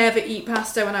could never eat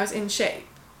pasta when I was in shape.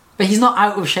 But he's not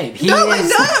out of shape. I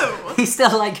know! He's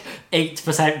still like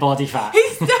 8% body fat.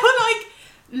 He's still like,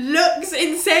 looks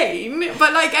insane.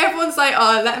 But like, everyone's like,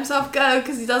 let himself go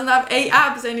because he doesn't have 8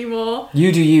 abs anymore.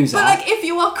 You do use that. But like, if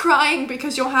you are crying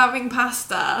because you're having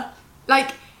pasta,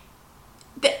 like...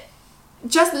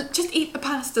 Just eat the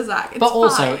pasta, Zach. But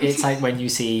also, it's like when you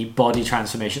see body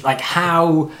transformation, like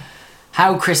how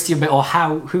Christian Bale, or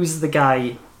who's the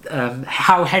guy,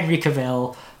 how Henry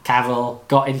Cavill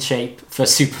got in shape for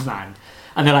Superman,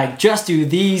 and they're like, just do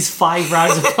these 5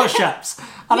 rounds of push-ups,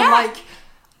 and I'm like,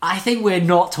 I think we're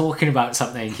not talking about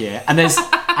something here. And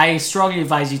I strongly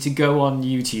advise you to go on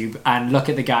YouTube and look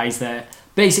at the guys that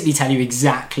basically tell you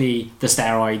exactly the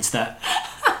steroids that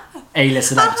A-list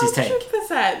celebrities take.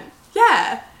 100%.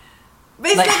 Yeah.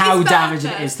 It's like how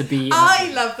damaging it is to be... I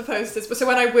love the posters. So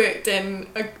when I worked in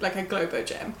a Globo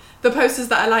gym, the posters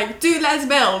that are like, do Les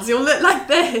Mills, you'll look like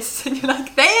this. And you're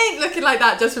like, they ain't looking like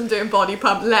that just from doing body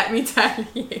pump, let me tell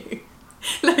you.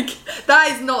 Like,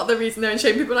 that is not the reason they're in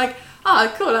shape. People are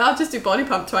like, cool, I'll just do body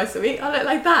pump twice a week. I'll look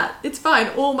like that. It's fine.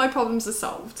 All my problems are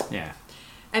solved. Yeah.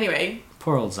 Anyway.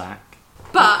 Poor old Zach.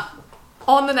 But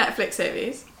on the Netflix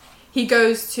series, he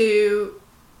goes to...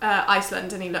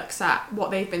 Iceland, and he looks at what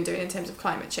they've been doing in terms of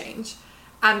climate change,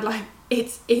 and like,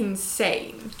 it's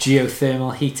insane.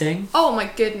 Geothermal heating. Oh my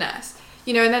goodness.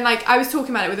 You know, and then like I was talking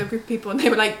about it with a group of people and they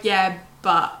were like, yeah,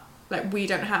 but like we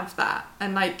don't have that.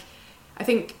 And like, I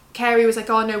think Kerry was like,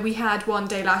 oh no, we had one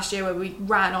day last year where we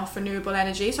ran off renewable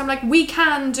energy. So I'm like, we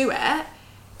can do it.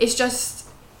 It's just,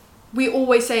 we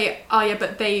always say, oh yeah,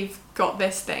 but they've got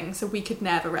this thing, so we could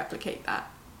never replicate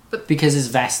that. But because it's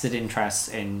vested interests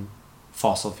in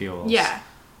fossil fuels,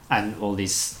 and all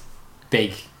these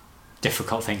big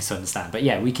difficult things to understand. But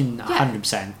yeah, we can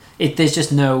 100%. There's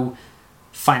just no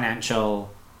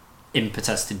financial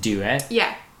impetus to do it.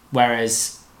 Yeah.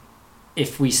 Whereas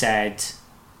if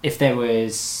there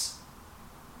was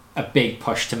a big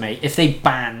push to if they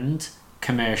banned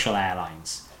commercial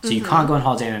airlines, so you can't go on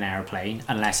holiday in an aeroplane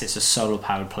unless it's a solar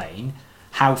powered plane,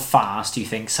 how fast do you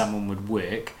think someone would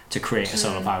work to create a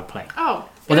solar powered plane? Oh.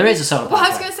 Well, there is a solar powered Well, I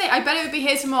was plane. going to say, I bet it would be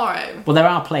here tomorrow. Well, there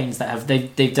are planes that have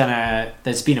they've done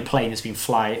there's been a plane that's been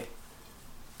fly.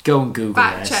 Go and Google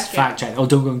Fact this. check it. Fact check. Oh,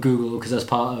 don't go and Google because that's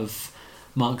part of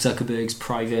Mark Zuckerberg's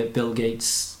private Bill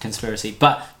Gates conspiracy.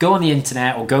 But go on the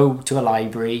internet or go to a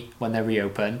library when they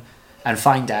reopen and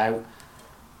find out.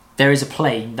 There is a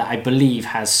plane that I believe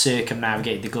has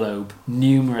circumnavigated the globe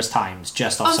numerous times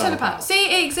just off On solar solar power. panels. See,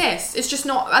 it exists. It's just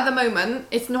not, at the moment,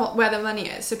 it's not where the money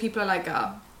is. So people are like,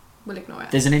 we'll ignore it.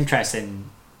 There's an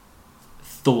interesting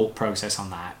thought process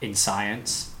on that in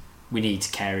science. We need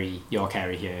to carry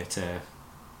here to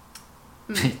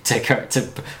to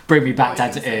bring me back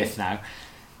down to earth now.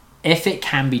 If it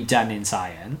can be done in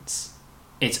science,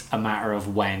 it's a matter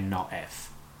of when, not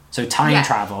if. So time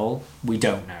travel, we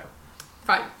don't know.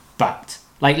 Right. But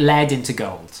like lead into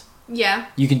gold, Yeah.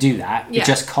 you can do that. Yeah. It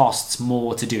just costs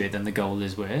more to do it than the gold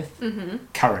is worth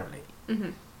currently.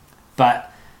 Mm-hmm.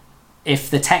 But if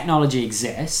the technology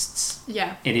exists,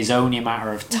 Yeah. it is only a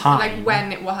matter of time. Like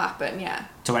when it will happen, yeah.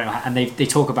 To when it will and they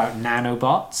talk about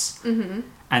nanobots. Mm-hmm.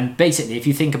 And basically, if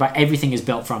you think about everything is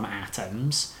built from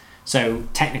atoms, so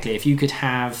technically, if you could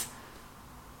have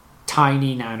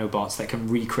tiny nanobots that can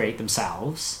recreate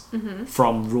themselves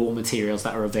from raw materials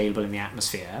that are available in the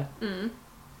atmosphere,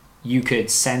 you could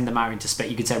send them out into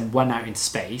space. You could send one out into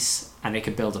space, and it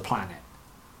could build a planet.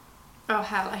 Oh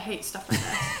hell, I hate stuff like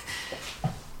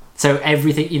that. So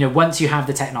everything, once you have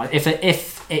the technology, if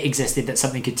it existed that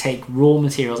something could take raw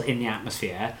materials in the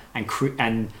atmosphere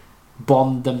and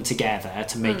bond them together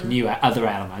to make new other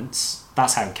elements,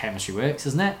 that's how chemistry works,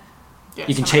 isn't it? Yeah,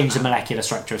 You can change the molecular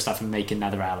structure of stuff and make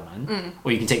another element,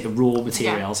 or you can take the raw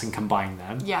materials and combine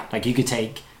them. Yeah. Like you could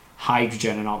take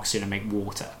hydrogen and oxygen and make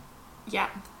water. Yeah.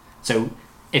 So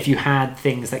if you had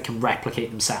things that can replicate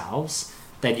themselves,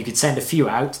 then you could send a few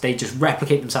out, they just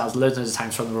replicate themselves loads and loads of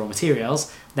times from the raw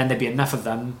materials, then there'd be enough of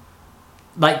them,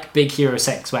 like Big Hero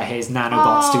 6, where his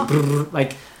nanobots do brrr,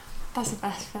 like... That's the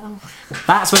best film.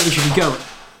 That's where we should be going.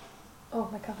 Oh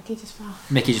my god, he just fell.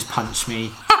 Mickey just punched me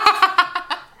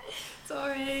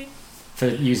Sorry. for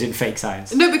using fake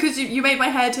science. No, because you made my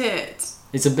head hurt.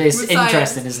 It's a bit With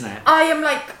interesting, science. isn't it?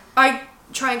 I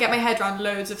try and get my head around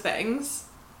loads of things,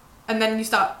 and then you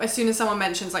start, as soon as someone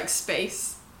mentions like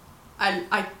space,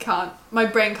 I can't, my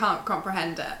brain can't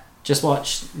comprehend it. Just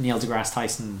watch Neil deGrasse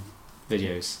Tyson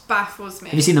videos. Baffles me.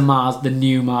 Have you seen the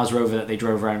new Mars rover that they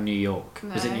drove around New York?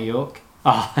 Was it No. New York?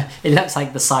 Oh, it looks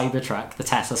like the Cybertruck, the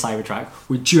Tesla Cybertruck,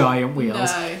 with giant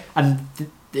wheels. No. And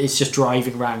it's just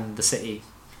driving around the city.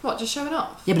 What, just showing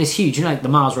off? Yeah, but it's huge. Like the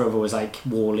Mars rover was like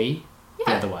Wall-E, the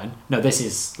Yeah. other one. No, this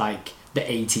is like the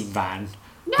 18 van.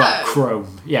 No. But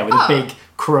chrome. Yeah, with a big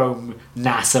chrome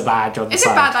NASA badge on the Is it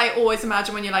side. bad that I always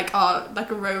imagine when you're like,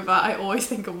 like a rover, I always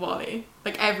think of Wall-E?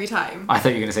 Like every time. I thought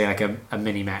you were going to say like a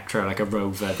mini metro, like a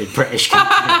Rover, the British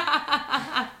company.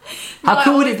 How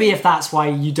cool would it be if that's why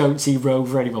you don't see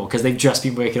Rover anymore? Because they've just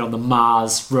been working on the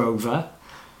Mars rover.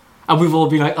 And we've all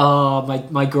been like, oh,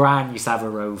 my gran used to have a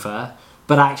rover.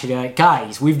 But actually, like,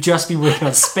 guys, we've just been working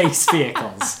on space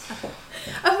vehicles.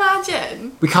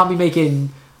 Imagine. We can't be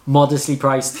making modestly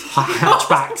priced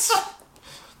hatchbacks.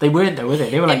 They weren't though, were they?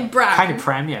 They were In like brown. kind of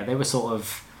premier. They were sort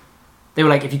of... They were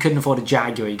like, if you couldn't afford a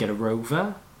Jaguar, you get a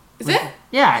Rover. Is it?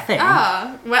 Yeah, I think.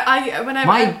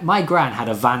 Whenever My gran had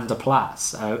a Van der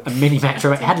Plas, a mini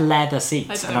metro. It had leather seats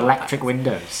I and don't know what electric that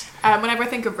windows. whenever I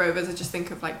think of rovers, I just think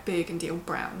of like big and deal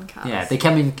brown cars. Yeah, they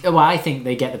come in. Well, I think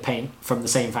they get the paint from the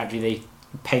same factory. They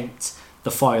paint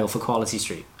the foil for Quality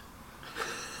Street.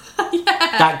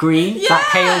 That green, that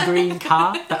pale green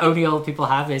car that only old people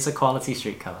have is a Quality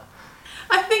Street colour.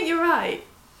 I think you're right.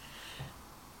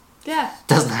 Yeah.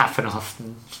 Doesn't happen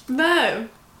often. No.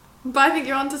 But I think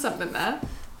you're onto something there.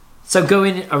 So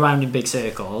going around in big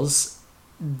circles,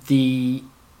 I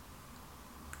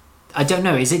don't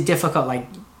know, is it difficult? Like,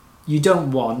 you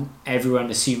don't want everyone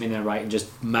assuming they're right and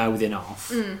just mouthing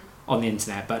off on the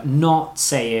internet, but not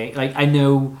saying, like, I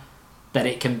know that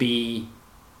it can be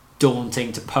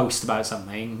daunting to post about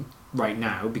something right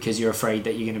now because you're afraid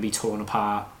that you're going to be torn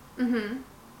apart. Mm-hmm.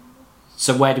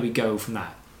 So where do we go from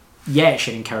that? Yeah, it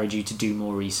should encourage you to do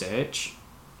more research.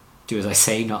 Do as I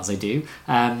say, not as I do.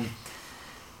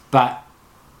 But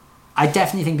I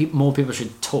definitely think more people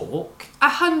should talk.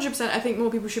 100%. I think more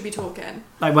people should be talking.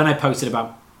 Like when I posted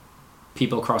about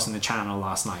people crossing the channel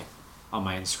last night on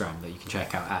my Instagram that you can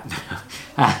check out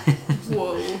at.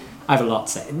 Whoa. I have a lot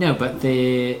to say. No, but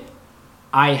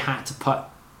I had to put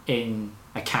in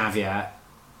a caveat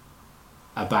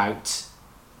about...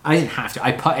 I didn't have to.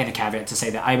 I put in a caveat to say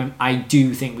that I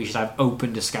do think we should have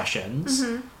open discussions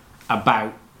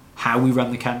about how we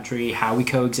run the country, how we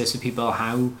coexist with people,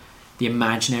 how the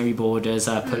imaginary borders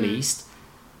are policed.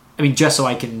 I mean, just so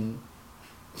I can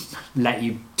let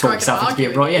you talk yourself into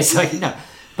being right. Yes, no.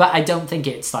 But I don't think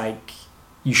it's like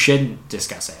you shouldn't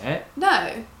discuss it.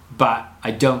 No. But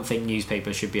I don't think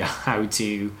newspapers should be allowed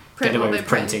to get away with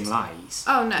printing lies.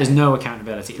 Oh, no. There's no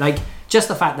accountability. Like, just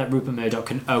the fact that Rupert Murdoch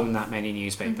can own that many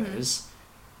newspapers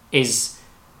is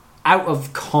out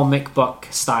of comic book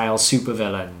style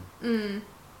supervillain.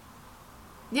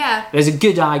 Yeah. There's a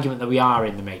good argument that we are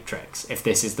in the Matrix if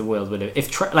this is the world we live. If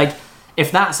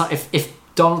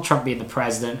Donald Trump being the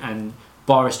president and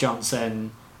Boris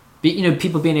Johnson,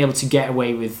 people being able to get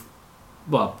away with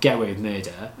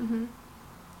murder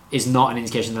is not an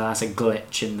indication that that's a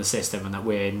glitch in the system and that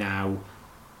we're now,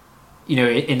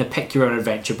 in the Pick Your Own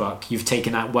Adventure book, you've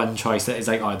taken that one choice that is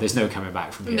like, oh, there's no coming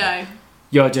back from here. No.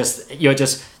 You're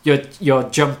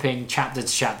jumping chapter to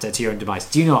chapter to your own demise.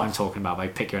 Do you know what I'm talking about by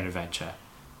Pick Your Own Adventure?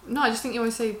 No, I just think you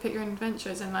always say pick your own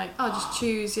adventures and just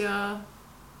choose your...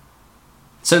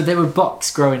 So there were books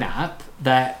growing up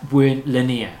that weren't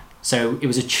linear. So it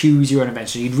was a choose your own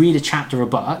adventure. You'd read a chapter of a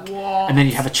book and then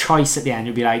you'd have a choice at the end.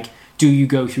 You'd be like, do you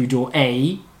go through door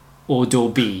A or door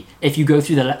B? If you go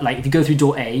through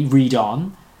door A, read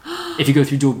on. If you go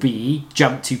through door B,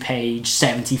 jump to page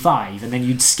 75 and then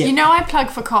you'd skip. I plug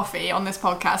for coffee on this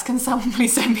podcast. Can someone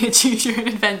please send me a choose your own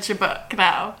adventure book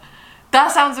now?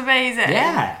 That sounds amazing.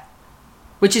 Yeah.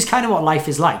 Which is kind of what life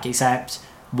is like, except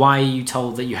why are you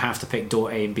told that you have to pick door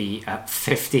A and B at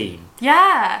 15?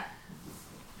 Yeah.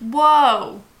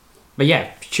 Whoa. But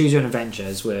yeah, choose your own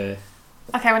adventures were...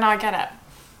 Okay, well now I get it.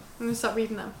 I'm going to stop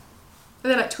reading them. Are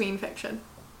they like tween fiction?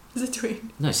 Is it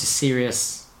tween? No, it's a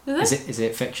serious... Is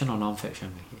it fiction or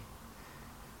non-fiction, Vicky?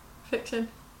 Fiction.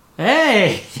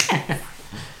 Hey!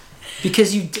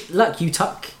 Because you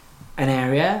took an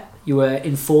area, you were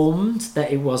informed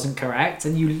that it wasn't correct,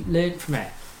 and you learned from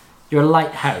it. You're a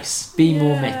lighthouse. Be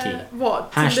more Mickey.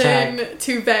 What? Hashtag... To learn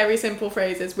two very simple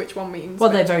phrases, which one means?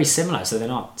 Well, they're very similar, so they're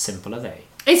not simple, are they?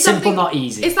 It's simple, not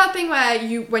easy. It's that thing where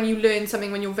when you learn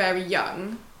something when you're very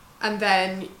young, and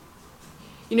then,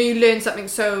 you learn something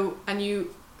and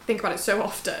you think about it so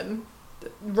often,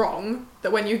 wrong,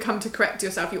 that when you come to correct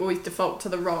yourself, you always default to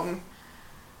the wrong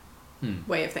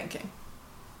way of thinking.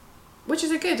 Which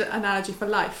is a good analogy for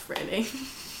life, really.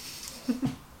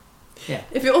 Yeah.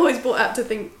 If you're always brought up to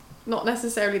think not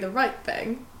necessarily the right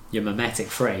thing. Your mimetic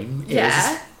frame is...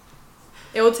 Yeah.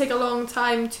 It will take a long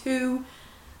time to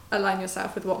align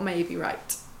yourself with what may be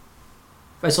right.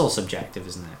 But it's all subjective,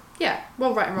 isn't it? Yeah.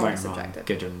 Well, right and wrong is subjective.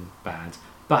 Good and bad.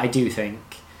 But I do think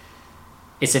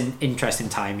it's an interesting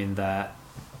time in that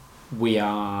we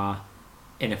are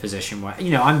in a position where,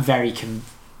 I'm very...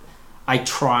 I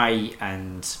try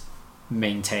and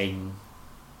maintain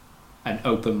an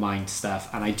open mind to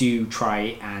stuff, and I do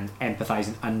try and empathise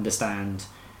and understand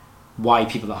why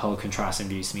people that hold contrasting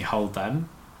views to me hold them,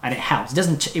 and it helps.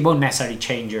 It won't necessarily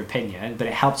change your opinion, but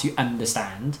it helps you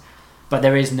understand. But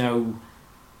there is no,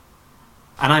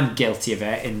 and I'm guilty of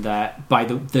it in that by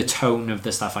the tone of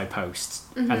the stuff I post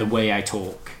and the way I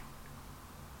talk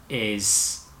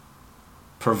is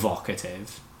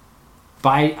provocative.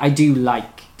 But I do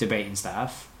like debating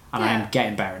stuff, and I'm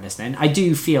getting better at listening. I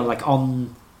do feel like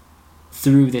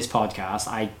through this podcast,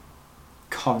 I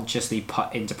consciously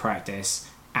put into practice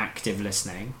active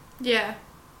listening. Yeah.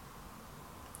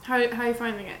 How are you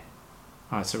finding it?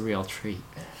 Oh, it's a real treat.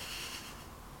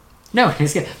 No,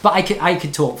 it's good. But I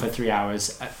could talk for 3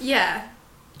 hours. Yeah.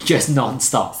 Just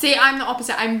non-stop. See, I'm the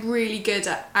opposite. I'm really good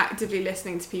at actively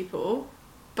listening to people,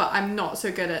 but I'm not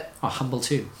so good at... Oh, humble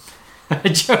too.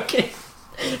 Joking.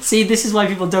 See, this is why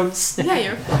people don't... Yeah,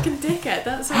 you're a fucking dickhead.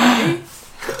 That's okay.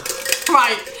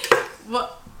 Right.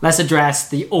 What? Let's address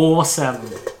the awesome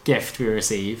gift we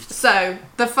received. So,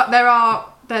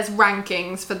 there's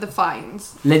rankings for the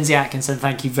fines. Lindsay Atkinson,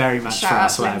 thank you very much for our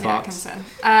swear box.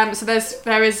 So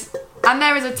there is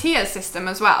a tier system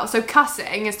as well. So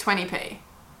cussing is 20p.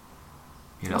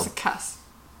 What's a cuss?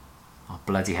 Oh,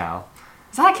 bloody hell.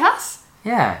 Is that a cuss?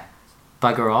 Yeah.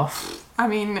 Bugger off. I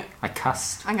mean... I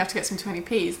cussed. I'm going to have to get some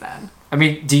 20p's then. I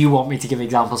mean, do you want me to give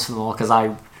examples for them all? Because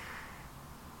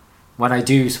when I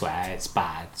do swear, it's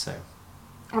bad, so...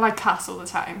 Well, I cuss all the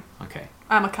time. Okay.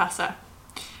 I'm a cusser.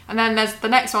 And then there's the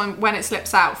next one, when it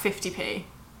slips out, 50p.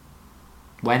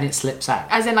 When it slips out?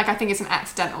 As in, I think it's an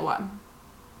accidental one.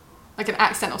 Like an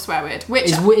accidental swear word.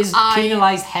 Which is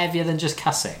penalised heavier than just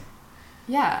cussing?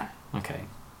 Yeah. Okay.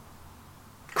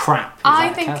 Crap. Is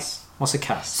that a cuss? What's a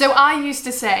cuss? So I used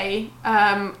to say,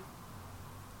 gosh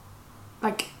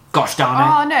darn it.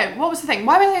 Oh no, what was the thing?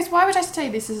 Why would I say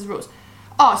this as rules?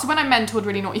 Oh, so when I mentored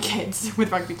really naughty kids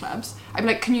with rugby clubs, I'd be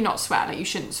like, can you not swear? Like, you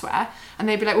shouldn't swear. And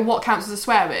they'd be like, well, what counts as a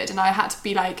swear word? And I had to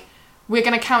be like, we're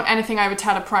going to count anything I would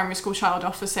tell a primary school child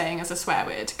off for saying as a swear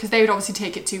word. Because they would obviously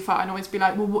take it too far and always be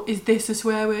like, well, what, is this a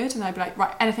swear word? And I'd be like,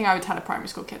 right, anything I would tell a primary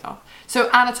school kid off. So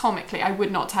anatomically, I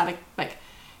would not tell like,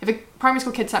 if a primary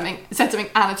school kid said something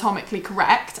anatomically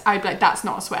correct, I'd be like, that's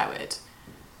not a swear word.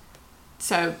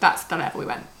 So that's the level we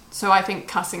went. So I think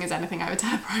cussing is anything I would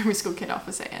tell a primary school kid off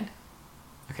for saying.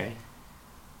 Okay.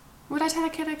 Would I tell a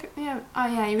kid? Yeah. Oh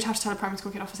yeah, you would have to tell a primary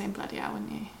school kid off for saying bloody hell,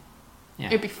 wouldn't you? Yeah.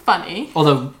 It'd be funny.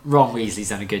 Although Ron Weasley's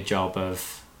done a good job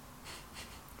of...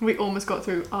 We almost got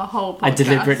through our whole podcast. I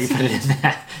deliberately put it in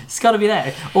there. It's got to be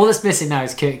there. All that's missing now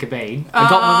is Kurt Cobain.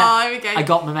 There we go. I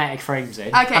got mimetic frames in.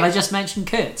 Okay. And I just mentioned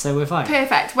Kurt, so we're fine.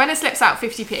 Perfect. When it slips out,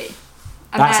 50p.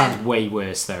 That sounds way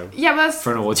worse, though, yeah, well,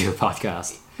 for an audio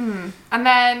podcast. And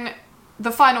then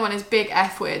the final one is big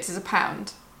F words is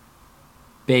 £1.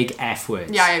 Big F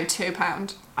words. Yeah, I owe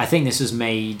 £2. I think this was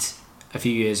made a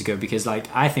few years ago because,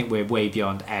 like, I think we're way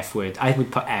beyond F word. I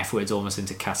would put F words almost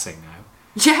into cussing now.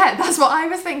 Yeah, that's what I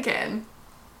was thinking.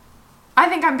 I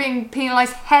think I'm being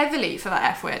penalised heavily for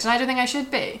that F word, and I don't think I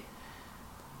should be.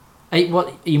 Are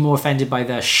you more offended by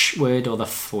the sh word or the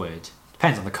f word?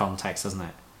 Depends on the context, doesn't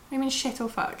it? You mean shit or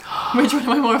fuck? Which one am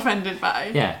I more offended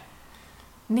by? Yeah.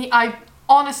 I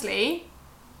honestly,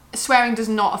 swearing does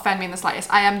not offend me in the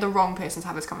slightest. I am the wrong person to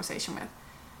have this conversation with.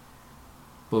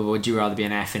 Well, would you rather be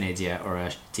an effing idiot or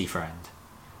a friend?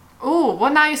 Oh,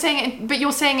 well now you're saying it, but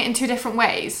you're saying it in two different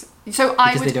ways. So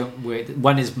because they don't work.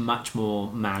 One is much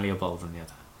more malleable than the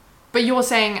other. But you're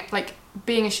saying, like,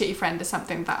 being a shitty friend is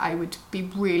something that I would be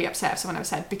really upset if someone ever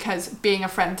said, because being a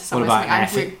friend to someone what is about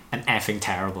something an effing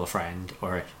terrible friend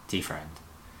or a friend?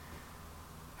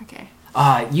 Okay.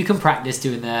 You can practice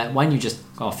doing the... Why don't you just...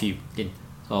 Off you...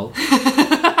 Oh.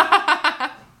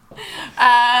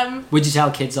 Would you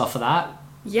tell kids off for that?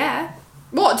 Yeah.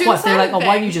 What? Do what the if they're like, thing?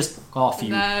 why don't you just off you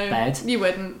No, bed? you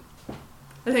wouldn't.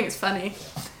 I think it's funny.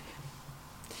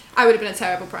 I would have been a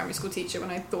terrible primary school teacher when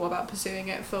I thought about pursuing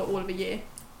it for all of a year.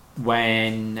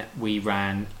 When we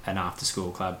ran an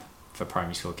after-school club for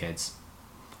primary school kids,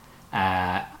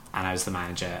 and I was the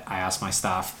manager, I asked my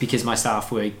staff, because my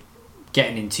staff were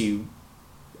getting into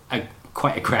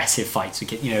quite aggressive fights with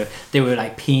kids. You know, they were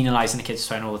like penalising the kids for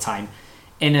swearing all the time.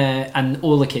 And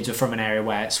all the kids were from an area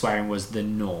where swearing was the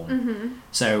norm. Mm-hmm.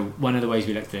 So one of the ways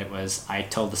we looked at it was I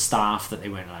told the staff that they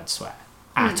weren't allowed to swear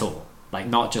at all. Like,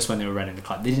 not just when they were running the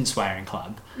club. They didn't swear in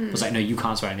club. It was like, no, you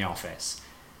can't swear in the office.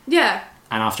 Yeah.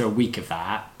 And after a week of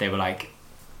that, they were like,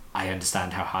 I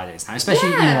understand how hard it is now. Especially,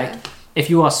 you know, like, if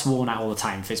you are sworn at all the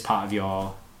time, if it's part of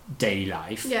your daily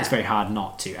life, it's very hard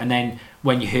not to. And then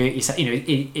when you hurt yourself, you know,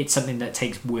 it's something that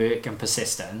takes work and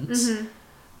persistence. Mm-hmm.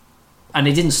 And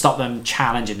it didn't stop them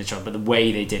challenging the job, but the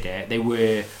way they did it,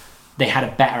 they had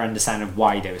a better understanding of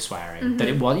why they were swearing. That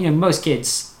it was, you know, most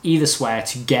kids either swear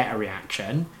to get a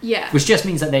reaction, which just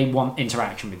means that they want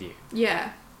interaction with you.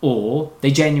 Yeah. Or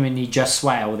they genuinely just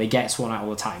swear, or they get sworn at all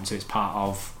the time, so it's part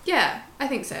of... Yeah, I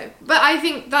think so. But I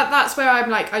think that's where I'm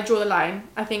like, I draw the line.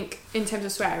 I think in terms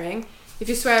of swearing, if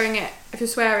you're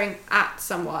swearing at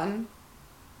someone,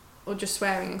 or just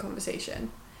swearing in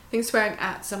conversation, I think swearing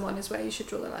at someone is where you should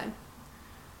draw the line.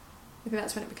 I think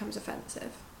that's when it becomes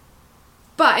offensive.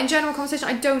 But in general conversation,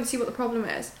 I don't see what the problem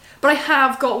is. But I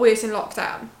have got worse in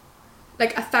lockdown.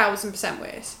 Like 1,000%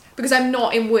 worse. Because I'm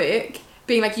not in work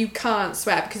being like, you can't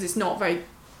swear, because it's not very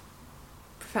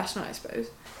professional, I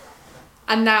suppose.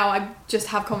 And now I just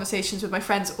have conversations with my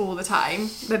friends all the time.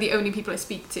 They're the only people I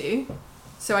speak to.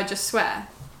 So I just swear.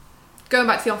 Going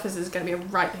back to the office is going to be a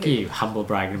right hoot. You humble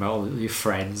bragging about all your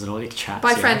friends and all your chats.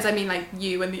 By friends, I mean like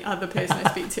you and the other person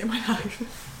I speak to in my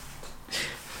life.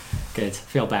 Good.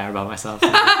 Feel better about myself.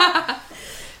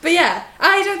 But yeah,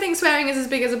 I don't think swearing is as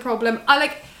big as a problem.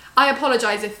 I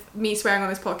apologise if me swearing on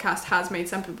this podcast has made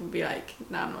some people be like,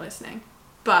 no, I'm not listening.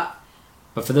 But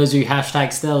for those of you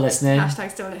still listening,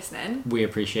 still listening, we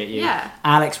appreciate you. Yeah.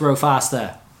 Alex, row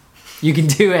faster. You can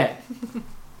do it.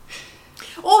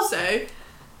 Also,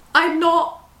 I'm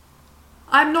not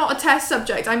a test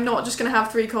subject. I'm not just going to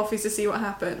have 3 coffees to see what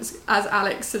happens, as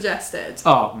Alex suggested.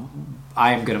 Oh,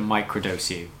 I am going to microdose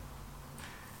you.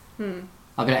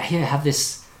 I'll be like, here, have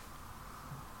this.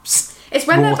 It's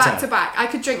when water. they're back to back. I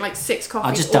could drink like 6 coffees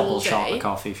I'll just double all day, shot the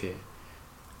coffee for you.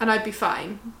 and I'd be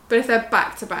fine. But if they're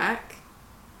back to back,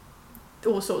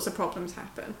 all sorts of problems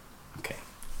happen. Okay.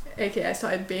 AKA I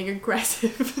started being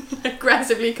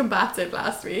aggressively combative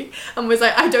last week, and was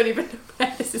like, I don't even know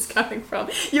where this is coming from.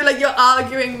 You're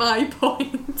arguing my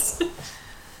point.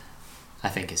 I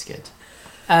think it's good.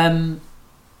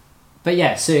 But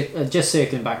yeah, so just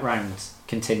circling back round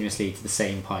continuously to the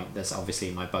same point. That's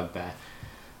obviously my bugbear.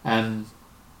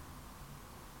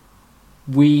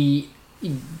 We,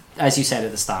 as you said at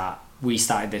the start, we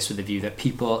started this with the view that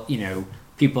people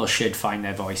should find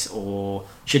their voice or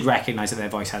should recognise that their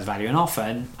voice has value. And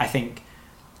often, I think,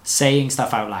 saying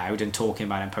stuff out loud and talking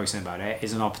about it and posting about it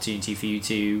is an opportunity for you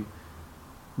to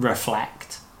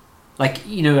reflect. Like,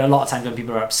 a lot of times when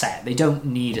people are upset, they don't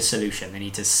need a solution. They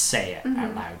need to say it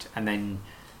out loud. And then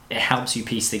it helps you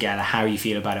piece together how you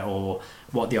feel about it or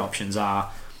what the options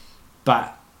are.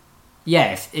 But,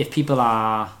 yeah, if people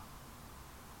are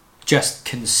just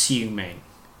consuming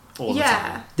all the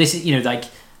time. This is,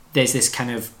 there's this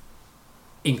kind of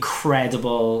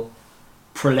incredible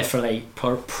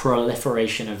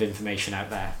proliferation of information out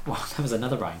there. Wow, that was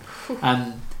another rhyme.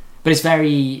 But it's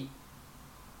very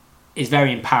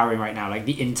empowering right now. Like,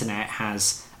 the internet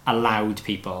has allowed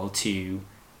people to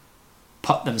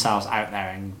put themselves out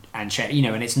there and share,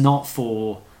 and it's not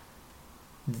for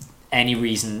any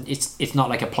reason. It's not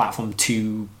like a platform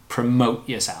to promote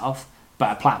yourself,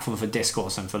 but a platform for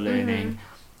discourse and for learning.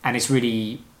 And it's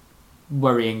really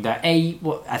worrying that I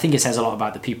think it says a lot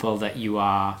about the people that you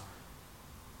are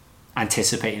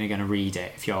anticipating are going to read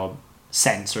it if you're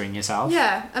censoring yourself.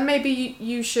 Yeah, and maybe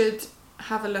you should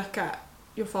have a look at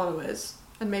your followers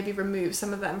and maybe remove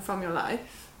some of them from your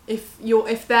life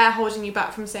if they're holding you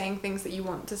back from saying things that you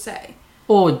want to say.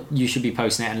 Or you should be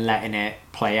posting it and letting it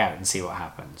play out and see what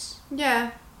happens. Yeah,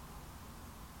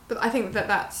 but I think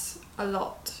that's a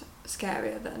lot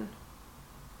scarier than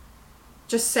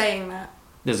just saying that.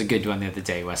 There's a good one the other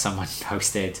day where someone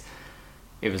posted,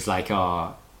 it was like,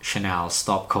 Chanel,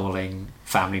 stop calling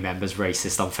family members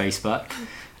racist on Facebook.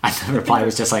 And the reply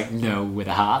was just like, no, with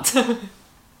a heart.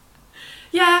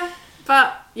 Yeah,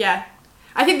 but yeah.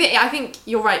 I think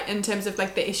you're right in terms of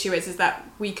like the issue is that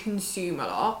we consume a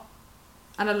lot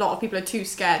and a lot of people are too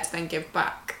scared to then give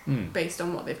back based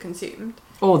on what they've consumed.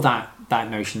 Or that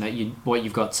notion that what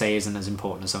you've got to say isn't as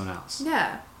important as someone else.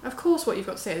 Yeah, of course what you've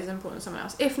got to say is important as someone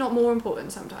else, if not more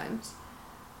important sometimes.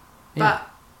 Yeah. But,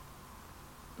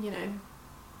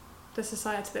 the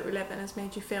society that we live in has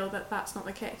made you feel that that's not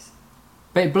the case.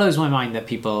 But it blows my mind that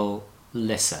people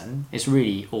listen. It's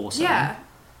really awesome. Yeah.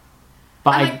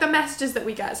 But the messages that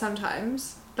we get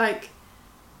sometimes, like,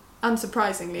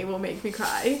 unsurprisingly, will make me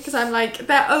cry. Because I'm like,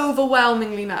 they're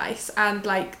overwhelmingly nice. And,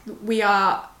 like, people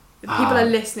are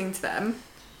listening to them.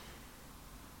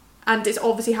 And it's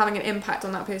obviously having an impact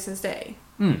on that person's day.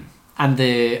 And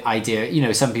the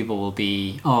idea, some people will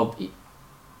be,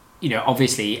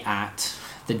 obviously at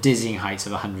the dizzying heights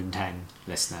of 110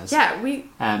 listeners. Yeah, we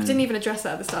didn't even address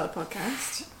that at the start of the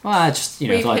podcast. Well, I just,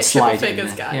 like triple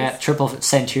figures, guys. Yeah, triple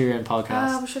Centurion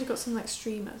podcast. We should have got some, like,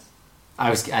 streamers.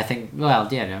 I think, we'll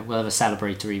have a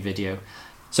celebratory video.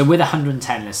 So with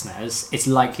 110 listeners, it's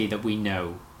likely that we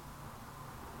know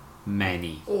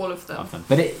many. All of them.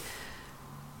 But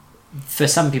for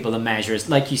some people, the measure is,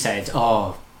 like you said, you've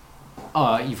got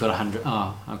 100.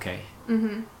 Oh, okay.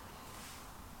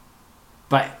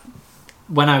 But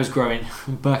when I was growing,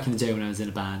 back in the day when I was in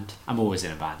a band, I'm always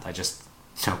in a band, I just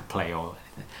don't play or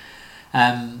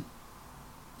anything.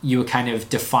 You kind of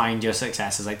defined your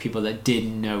success as like people that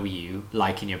didn't know you,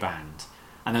 like in your band.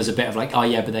 And there was a bit of like, oh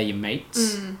yeah, but they're your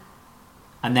mates.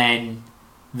 And then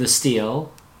The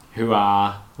Steel, who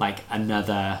are like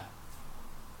another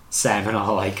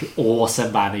seminal, like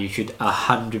awesome band that you should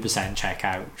 100% check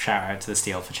out. Shout out to The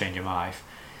Steel for changing my life.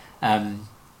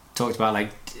 Talked about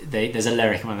like there's a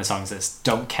lyric in one of the songs that's,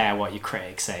 don't care what your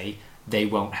critics say, they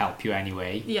won't help you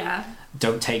anyway. Yeah.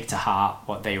 Don't take to heart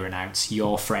what they renounce,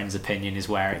 your friend's opinion is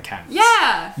where it counts.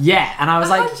 Yeah. Yeah, and I was 100%.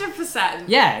 like 100%.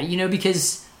 Yeah,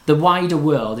 because the wider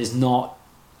world is not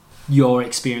your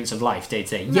experience of life day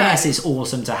to day. No. Yes, it's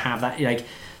awesome to have that. Like,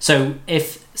 so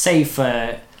if, say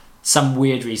for some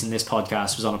weird reason this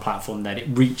podcast was on a platform that it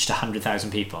reached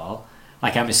 100,000 people,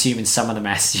 like I'm assuming some of the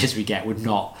messages we get would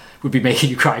be making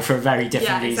you cry for a very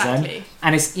different reason. Exactly.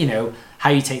 And it's, how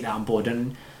you take that on board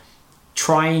and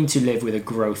trying to live with a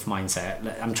growth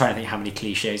mindset. I'm trying to think how many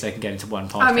cliches I can get into one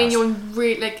podcast. I mean, you're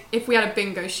really, like, if we had a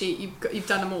bingo sheet, you've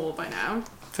done them all by now.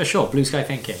 For sure, blue sky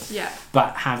thinking. Yeah.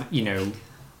 But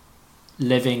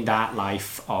living that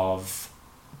life of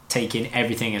taking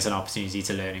everything as an opportunity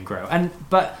to learn and grow.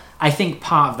 But I think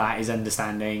part of that is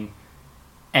understanding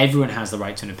everyone has the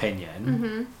right to an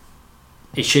opinion.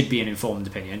 It should be an informed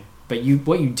opinion. But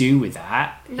what you do with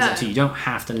that is up to you. You don't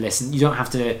have to listen. You don't have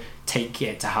to take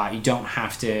it to heart. You don't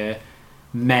have to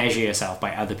measure yourself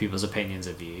by other people's opinions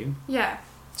of you. Yeah.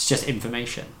 It's just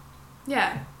information.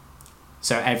 Yeah.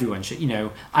 So everyone should,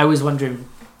 I was wondering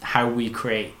how we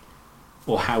create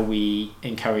or how we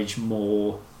encourage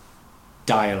more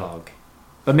dialogue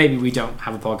But maybe we don't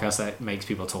have a podcast that makes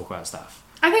people talk about stuff.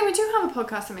 I think we do have a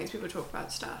podcast that makes people talk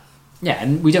about stuff. Yeah,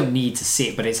 and we don't need to see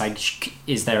it, but it's like,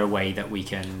 is there a way that we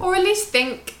can... Or at least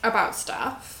think about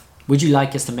stuff. Would you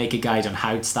like us to make a guide on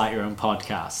how to start your own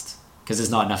podcast? Because there's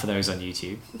not enough of those on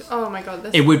YouTube. Oh my god.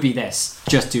 It would be this.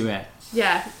 Just do it.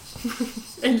 Yeah.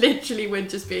 It literally would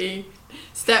just be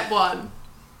step 1,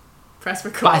 press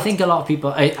record. But I think a lot of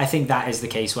people... I think that is the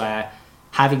case where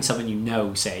having someone you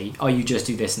know say, oh, you just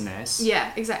do this and this.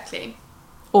 Yeah, exactly.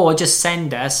 Or just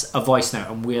send us a voice note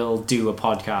and we'll do a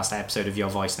podcast episode of your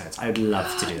voice notes. I would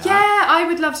love to do that. Yeah, I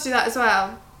would love to do that as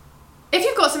well. If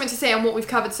you've got something to say on what we've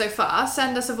covered so far,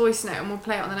 send us a voice note and we'll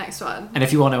play it on the next one. And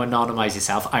if you want to anonymise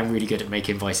yourself, I'm really good at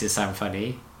making voices sound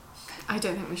funny. I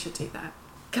don't think we should do that.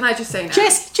 Can I just say no?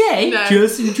 Jessie J? No.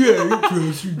 Jessie J?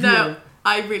 Jessie J? No,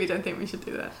 I really don't think we should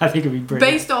do that. I think it'd be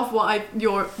brilliant. Based off what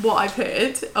I've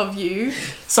heard of you,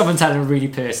 Someone telling a really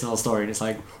personal story and it's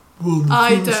like, well,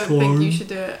 I don't think you should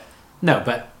do it. No,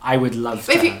 but I would love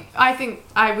But to. I think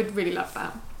I would really love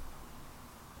that.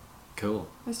 Cool.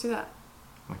 Let's do that.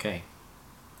 Okay.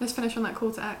 Let's finish on that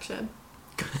call to action.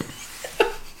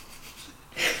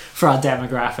 For our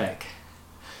demographic.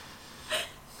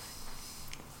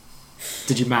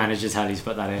 Did you manage to tell you to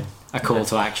put that in? A call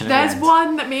to action at the There's end?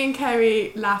 one that me and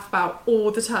Kerry laugh about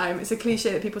all the time. It's a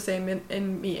cliche that people say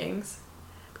in meetings.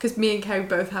 Because me and Kerry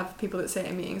both have people that say it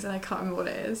in meetings and I can't remember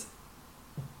what it is.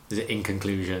 Is it in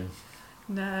conclusion?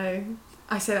 No.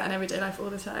 I say that in everyday life all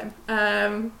the time.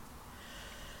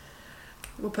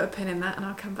 We'll put a pin in that and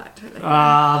I'll come back to it later.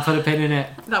 Ah, put a pin in it.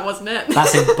 That wasn't it.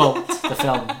 That's in Bolt, the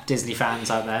film. Disney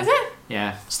fans out there. Is it?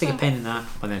 Yeah. Stick a pin in that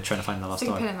when they're trying to find the lost Stick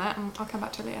a dog. pin in that and I'll come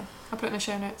back to it later. I'll put it in the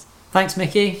show notes. Thanks,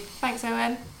 Mickey. Thanks,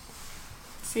 Owen.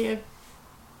 See you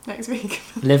next week.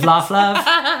 Live, laugh, love.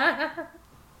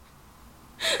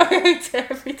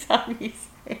 Every time you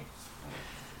say.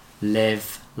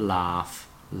 Live, laugh,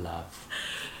 love.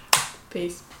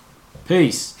 Peace.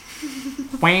 Peace.